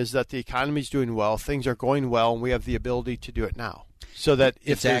point is that the economy's doing well, things are going well, and we have the ability to do it now. So that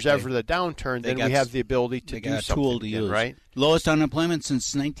if there's ever the downturn, then we have the ability to do something tool to use. Right? Lowest unemployment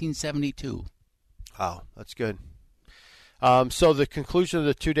since 1972. Wow, that's good. So the conclusion of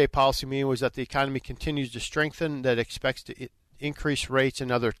the 2-day policy meeting was that the economy continues to strengthen, that expects to increase rates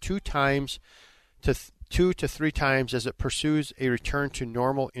another 2 times to 2 to 3 times as it pursues a return to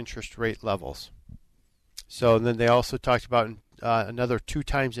normal interest rate levels. So then they also talked about another 2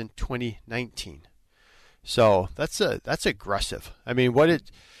 times in 2019. So that's aggressive. I mean, what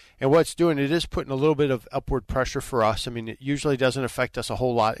it's doing, it is putting a little bit of upward pressure for us. I mean, it usually doesn't affect us a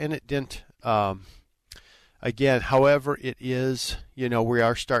whole lot, and it didn't. Again, however, it is, we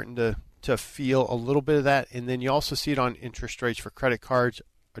are starting to feel a little bit of that, and then you also see it on interest rates for credit cards,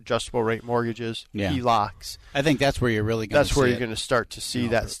 adjustable rate mortgages, HELOCs. I think that's where you're really going to see That's where you're going to start to see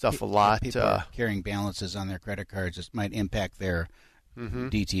that stuff a lot. People are carrying balances on their credit cards. It might impact their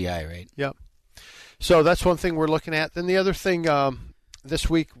DTI rate. Yep. So that's one thing we're looking at. Then the other thing, this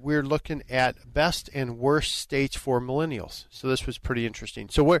week we're looking at best and worst states for millennials. So this was pretty interesting.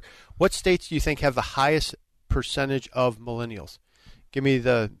 So what states do you think have the highest percentage of millennials? Give me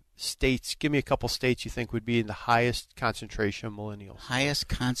a couple states you think would be in the highest concentration of millennials. Highest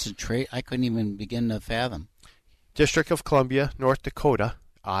concentrate? I couldn't even begin to fathom. District of Columbia, North Dakota,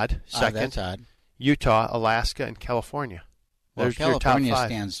 odd. Second, that's odd. Utah, Alaska, and California. Well, There's your California top 5.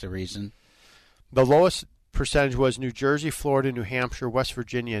 stands to reason. The lowest percentage was New Jersey, Florida, New Hampshire, West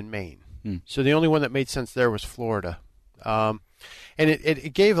Virginia, and Maine. So the only one that made sense there was Florida. And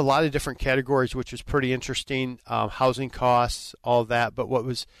it gave a lot of different categories, which was pretty interesting, housing costs, all that. But what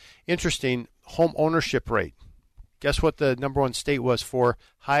was interesting, home ownership rate. Guess what the number one state was for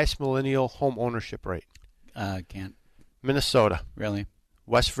highest millennial home ownership rate? Can't. Minnesota. Really?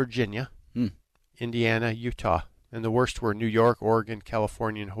 West Virginia, Indiana, Utah. And the worst were New York, Oregon,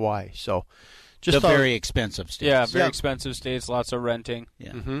 California, and Hawaii. So just very expensive states. Yeah, very expensive states, lots of renting.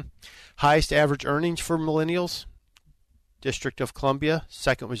 Yeah. Highest average earnings for millennials, District of Columbia.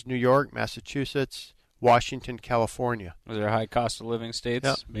 Second was New York, Massachusetts, Washington, California. Those are high cost of living states.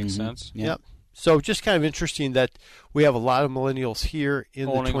 Yep. Makes sense. Yep. So just kind of interesting that we have a lot of millennials here in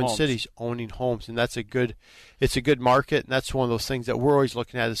the Twin Cities owning homes, and it's a good market, and that's one of those things that we're always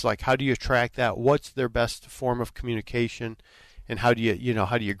looking at is like, how do you attract that? What's their best form of communication, and how do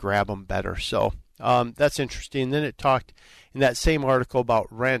you grab them better? So that's interesting. And then it talked in that same article about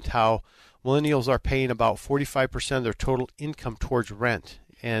rent, how millennials are paying about 45% of their total income towards rent,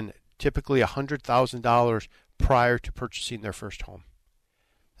 and typically $100,000 prior to purchasing their first home.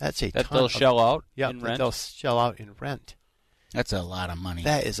 That's a ton they'll shell out in rent? They'll shell out in rent. That's a lot of money.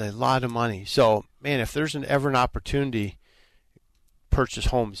 That is a lot of money. So, man, if there's ever an opportunity, purchase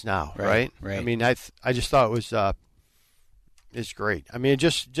homes now, right? I mean, I just thought it was it's great. I mean, it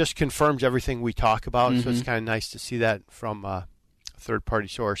just confirms everything we talk about, so it's kind of nice to see that from a third-party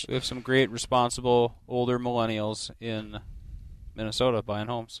source. We have some great, responsible, older millennials in Minnesota buying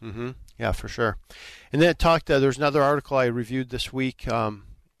homes. Yeah, for sure. And then it talked, there's another article I reviewed this week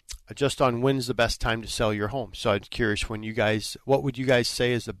just on when's the best time to sell your home. So I'm curious, what would you guys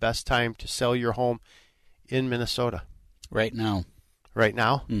say is the best time to sell your home in Minnesota? Right now. Right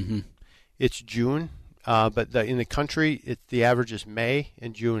now? It's June, but in the country, the average is May,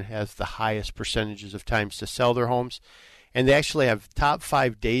 and June has the highest percentages of times to sell their homes. And they actually have top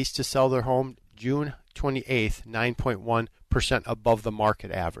 5 days to sell their home, June 28th, 9.1% above the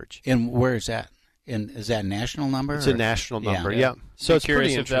market average. And where is that? Is that a national number? It's a national number, yeah. So it's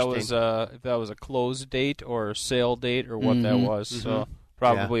curious pretty interesting. if that was a close date or sale date or what that was. So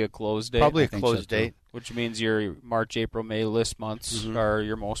probably a close date. Probably a close date. Which means your March, April, May list months are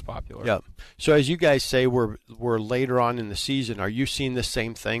your most popular. Yep. So as you guys say, we're later on in the season. Are you seeing the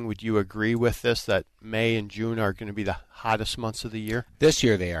same thing? Would you agree with this, that May and June are going to be the hottest months of the year? This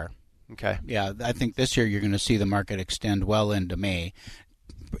year they are. Okay. Yeah, I think this year you're going to see the market extend well into May.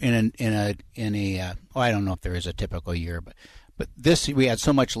 In a I don't know if there is a typical year, but this we had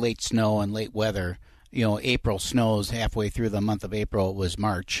so much late snow and late weather. April snows halfway through the month of April. It was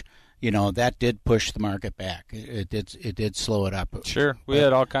March. That did push the market back. It did slow it up. Sure, we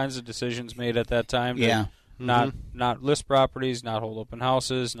had all kinds of decisions made at that time. Not list properties, not hold open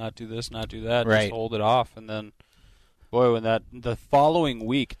houses, not do this, not do that. Right. Just hold it off, and then, boy, when the following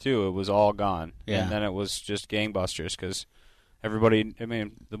week too, it was all gone. Yeah. And then it was just gangbusters because everybody. I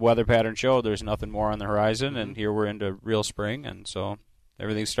mean, the weather pattern showed there's nothing more on the horizon, and here we're into real spring, and so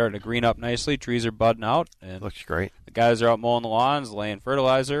everything's starting to green up nicely. Trees are budding out, and looks great. The guys are out mowing the lawns, laying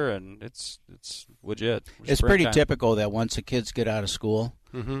fertilizer, and it's legit. It's pretty typical that once the kids get out of school,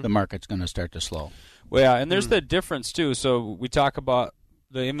 the market's going to start to slow. Well, yeah, and there's the difference too. So we talk about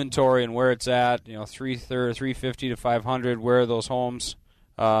the inventory and where it's at. 350 to 500. Where are those homes?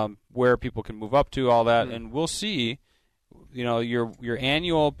 Where people can move up to, all that, and we'll see. Your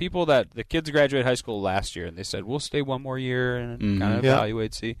annual people that the kids graduated high school last year, and they said we'll stay one more year and kind of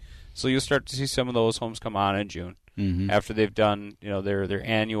evaluate, see. So you'll start to see some of those homes come on in June after they've done their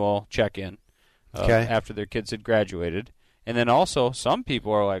annual check-in after their kids had graduated. And then also some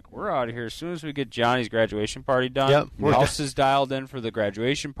people are like, we're out of here as soon as we get Johnny's graduation party done. Yep. House is dialed in for the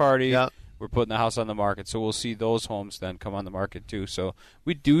graduation party. Yep. we're putting the house on the market. So we'll see those homes then come on the market too. So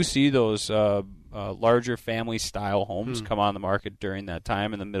we do see those larger family-style homes come on the market during that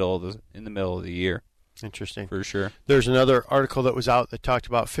time in the middle of the year. Interesting. For sure. There's another article that was out that talked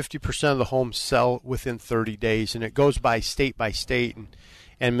about 50% of the homes sell within 30 days, and it goes by state,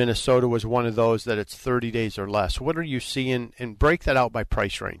 and Minnesota was one of those that it's 30 days or less. What are you seeing? And break that out by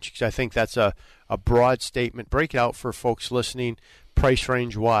price range, because I think that's a broad statement. Break it out for folks listening, price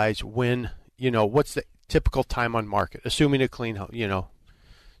range-wise, when, what's the typical time on market, assuming a clean house,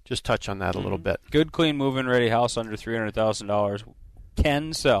 just touch on that a little bit. Good, clean, move-in ready house under $300,000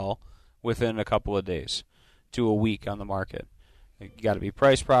 can sell within a couple of days to a week on the market. You got to be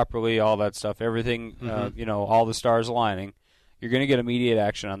priced properly, all that stuff, everything, all the stars aligning. You're going to get immediate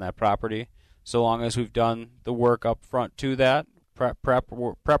action on that property so long as we've done the work up front to that, prep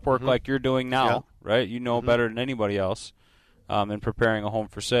work like you're doing now, right? You know better than anybody else in preparing a home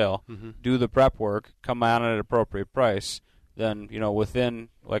for sale. Do the prep work, come out at an appropriate price, then, within,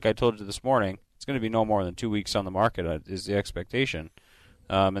 like I told you this morning, it's going to be no more than 2 weeks on the market is the expectation.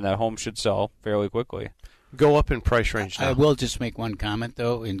 And that home should sell fairly quickly. Go up in price range now. I will just make one comment,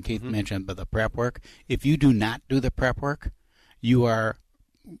 though, and Keith mentioned about the prep work. If you do not do the prep work, you are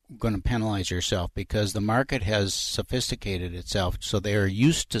going to penalize yourself because the market has sophisticated itself, so they are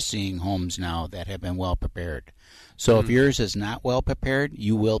used to seeing homes now that have been well prepared. So if yours is not well prepared,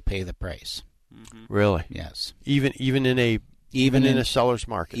 you will pay the price. Really? Yes. Even in a seller's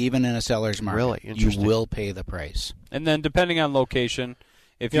market? Even in a seller's market. Really? Interesting. You will pay the price. And then depending on location,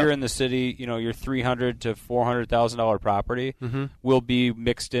 if you're in the city, your $300,000 to $400,000 property will be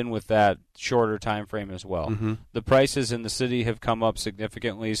mixed in with that shorter time frame as well. The prices in the city have come up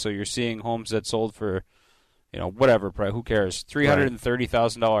significantly, so you're seeing homes that sold for, whatever price. Who cares?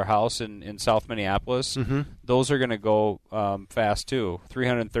 $330,000 house in South Minneapolis. Those are going to go fast too.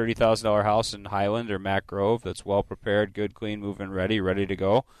 $330,000 house in Highland or Mac Grove that's well prepared, good, clean, move-in ready to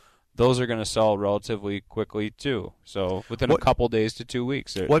go. Those are going to sell relatively quickly too. So within a couple days to 2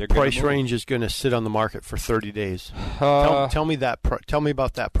 weeks. What price range is going to sit on the market for 30 days? Tell me that. Tell me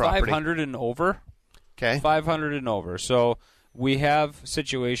about that property. 500 and over. Okay. 500 and over. So we have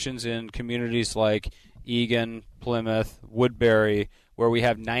situations in communities like Eagan, Plymouth, Woodbury, where we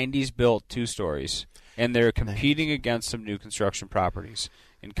have 90s built 2 stories, and they're competing against some new construction properties.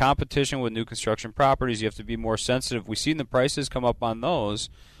 In competition with new construction properties, you have to be more sensitive. We've seen the prices come up on those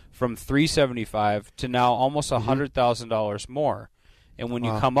from $375,000 to now almost $100,000 more. And when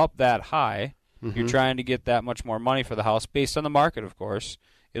you come up that high, you're trying to get that much more money for the house based on the market, of course.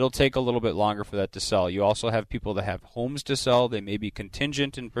 It'll take a little bit longer for that to sell. You also have people that have homes to sell. They may be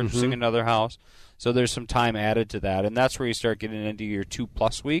contingent in purchasing another house. So there's some time added to that. And that's where you start getting into your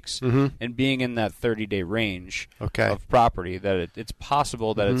 2+ weeks and being in that 30-day range of property that it's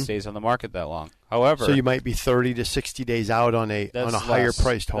possible that it stays on the market that long. However, so you might be 30 to 60 days out on a higher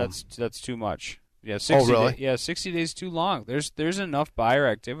priced home. That's too much. Yeah, 60 really? 60 days is too long. There's enough buyer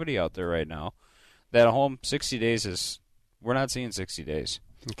activity out there right now that a home 60 days is we're not seeing 60 days.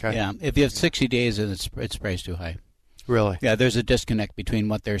 Okay. Yeah, if you have 60 days, it's priced too high. Really? Yeah, there's a disconnect between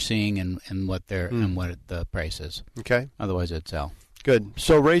what they're seeing and what what the price is. Okay. Otherwise, it'd sell. Good.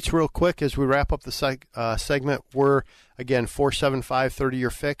 So rates real quick as we wrap up the segment. We're, again, 4.75 30-year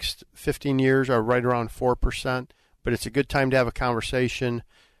fixed. 15 years are right around 4%. But it's a good time to have a conversation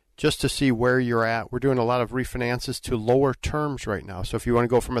just to see where you're at. We're doing a lot of refinances to lower terms right now. So if you want to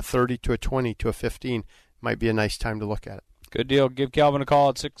go from a 30 to a 20 to a 15, might be a nice time to look at it. Good deal. Give Calvin a call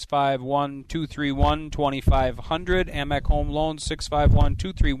at 651-231-2500. AMAC Home Loans,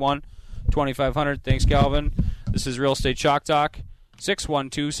 651-231-2500. Thanks, Calvin. This is Real Estate Chalk Talk,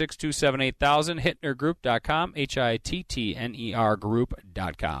 612-627-8000, hittnergroup.com, HITTNER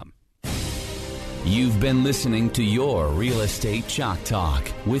group.com. You've been listening to your Real Estate Chalk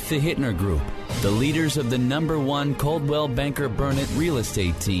Talk with the Hittner Group, the leaders of the #1 Coldwell Banker Burnett real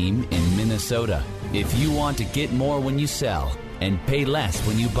estate team in Minnesota. If you want to get more when you sell and pay less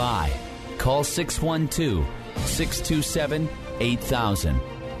when you buy, call 612-627-8000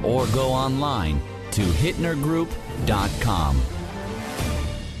 or go online to hittnergroup.com.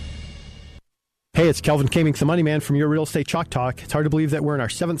 Hey, it's Kelvin Kamink, the Money Man from Your Real Estate Chalk Talk. It's hard to believe that we're in our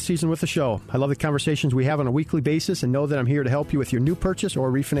 7th season with the show. I love the conversations we have on a weekly basis and know that I'm here to help you with your new purchase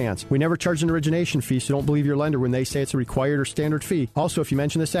or refinance. We never charge an origination fee, so don't believe your lender when they say it's a required or standard fee. Also, if you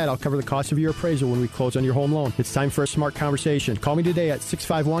mention this ad, I'll cover the cost of your appraisal when we close on your home loan. It's time for a smart conversation. Call me today at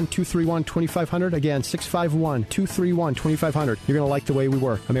 651-231-2500. Again, 651-231-2500. You're going to like the way we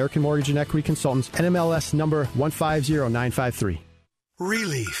work. American Mortgage and Equity Consultants, NMLS number 150953.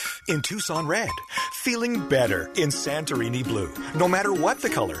 Relief in Tucson red. Feeling better in Santorini blue. No matter what the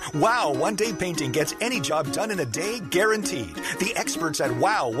color, Wow One Day Painting gets any job done in a day guaranteed. The experts at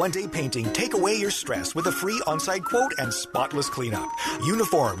Wow One Day Painting take away your stress with a free on-site quote and spotless cleanup.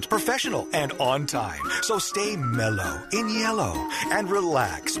 Uniformed, professional, and on time. So stay mellow in yellow and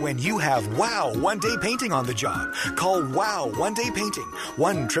relax when you have Wow One Day Painting on the job. Call Wow One Day Painting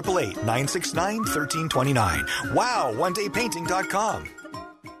 1-888-969-1329. WowOneDayPainting.com.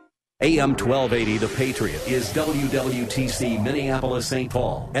 AM 1280 The Patriot is WWTC Minneapolis St.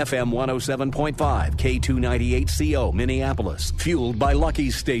 Paul, FM 107.5, K298CO Minneapolis, fueled by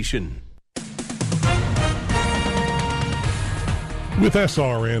Lucky's Station. With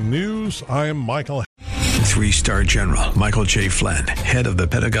SRN News, I am Michael. 3-star General Michael J. Flynn, head of the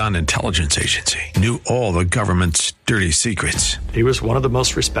Pentagon Intelligence Agency, knew all the government's dirty secrets. He was one of the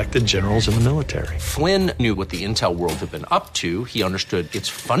most respected generals in the military. Flynn knew what the intel world had been up to. He understood its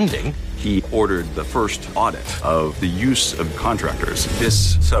funding. He ordered the first audit of the use of contractors.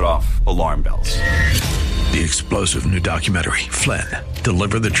 This set off alarm bells. The explosive new documentary, Flynn,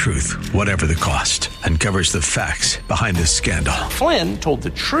 Deliver the Truth, Whatever the Cost, uncovers the facts behind this scandal. Flynn told the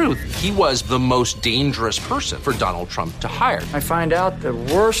truth. He was the most dangerous person for Donald Trump to hire. I find out the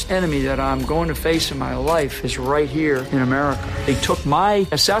worst enemy that I'm going to face in my life is right here in America. They took my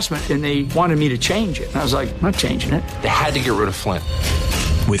assessment and they wanted me to change it. And I was like, I'm not changing it. They had to get rid of Flynn.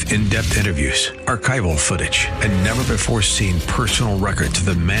 With in-depth interviews, archival footage, and never-before-seen personal records of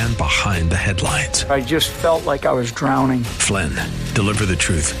the man behind the headlines. I just felt like I was drowning. Flynn, Deliver the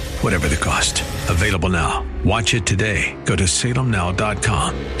Truth, Whatever the Cost. Available now. Watch it today. Go to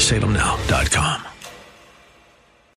salemnow.com. salemnow.com.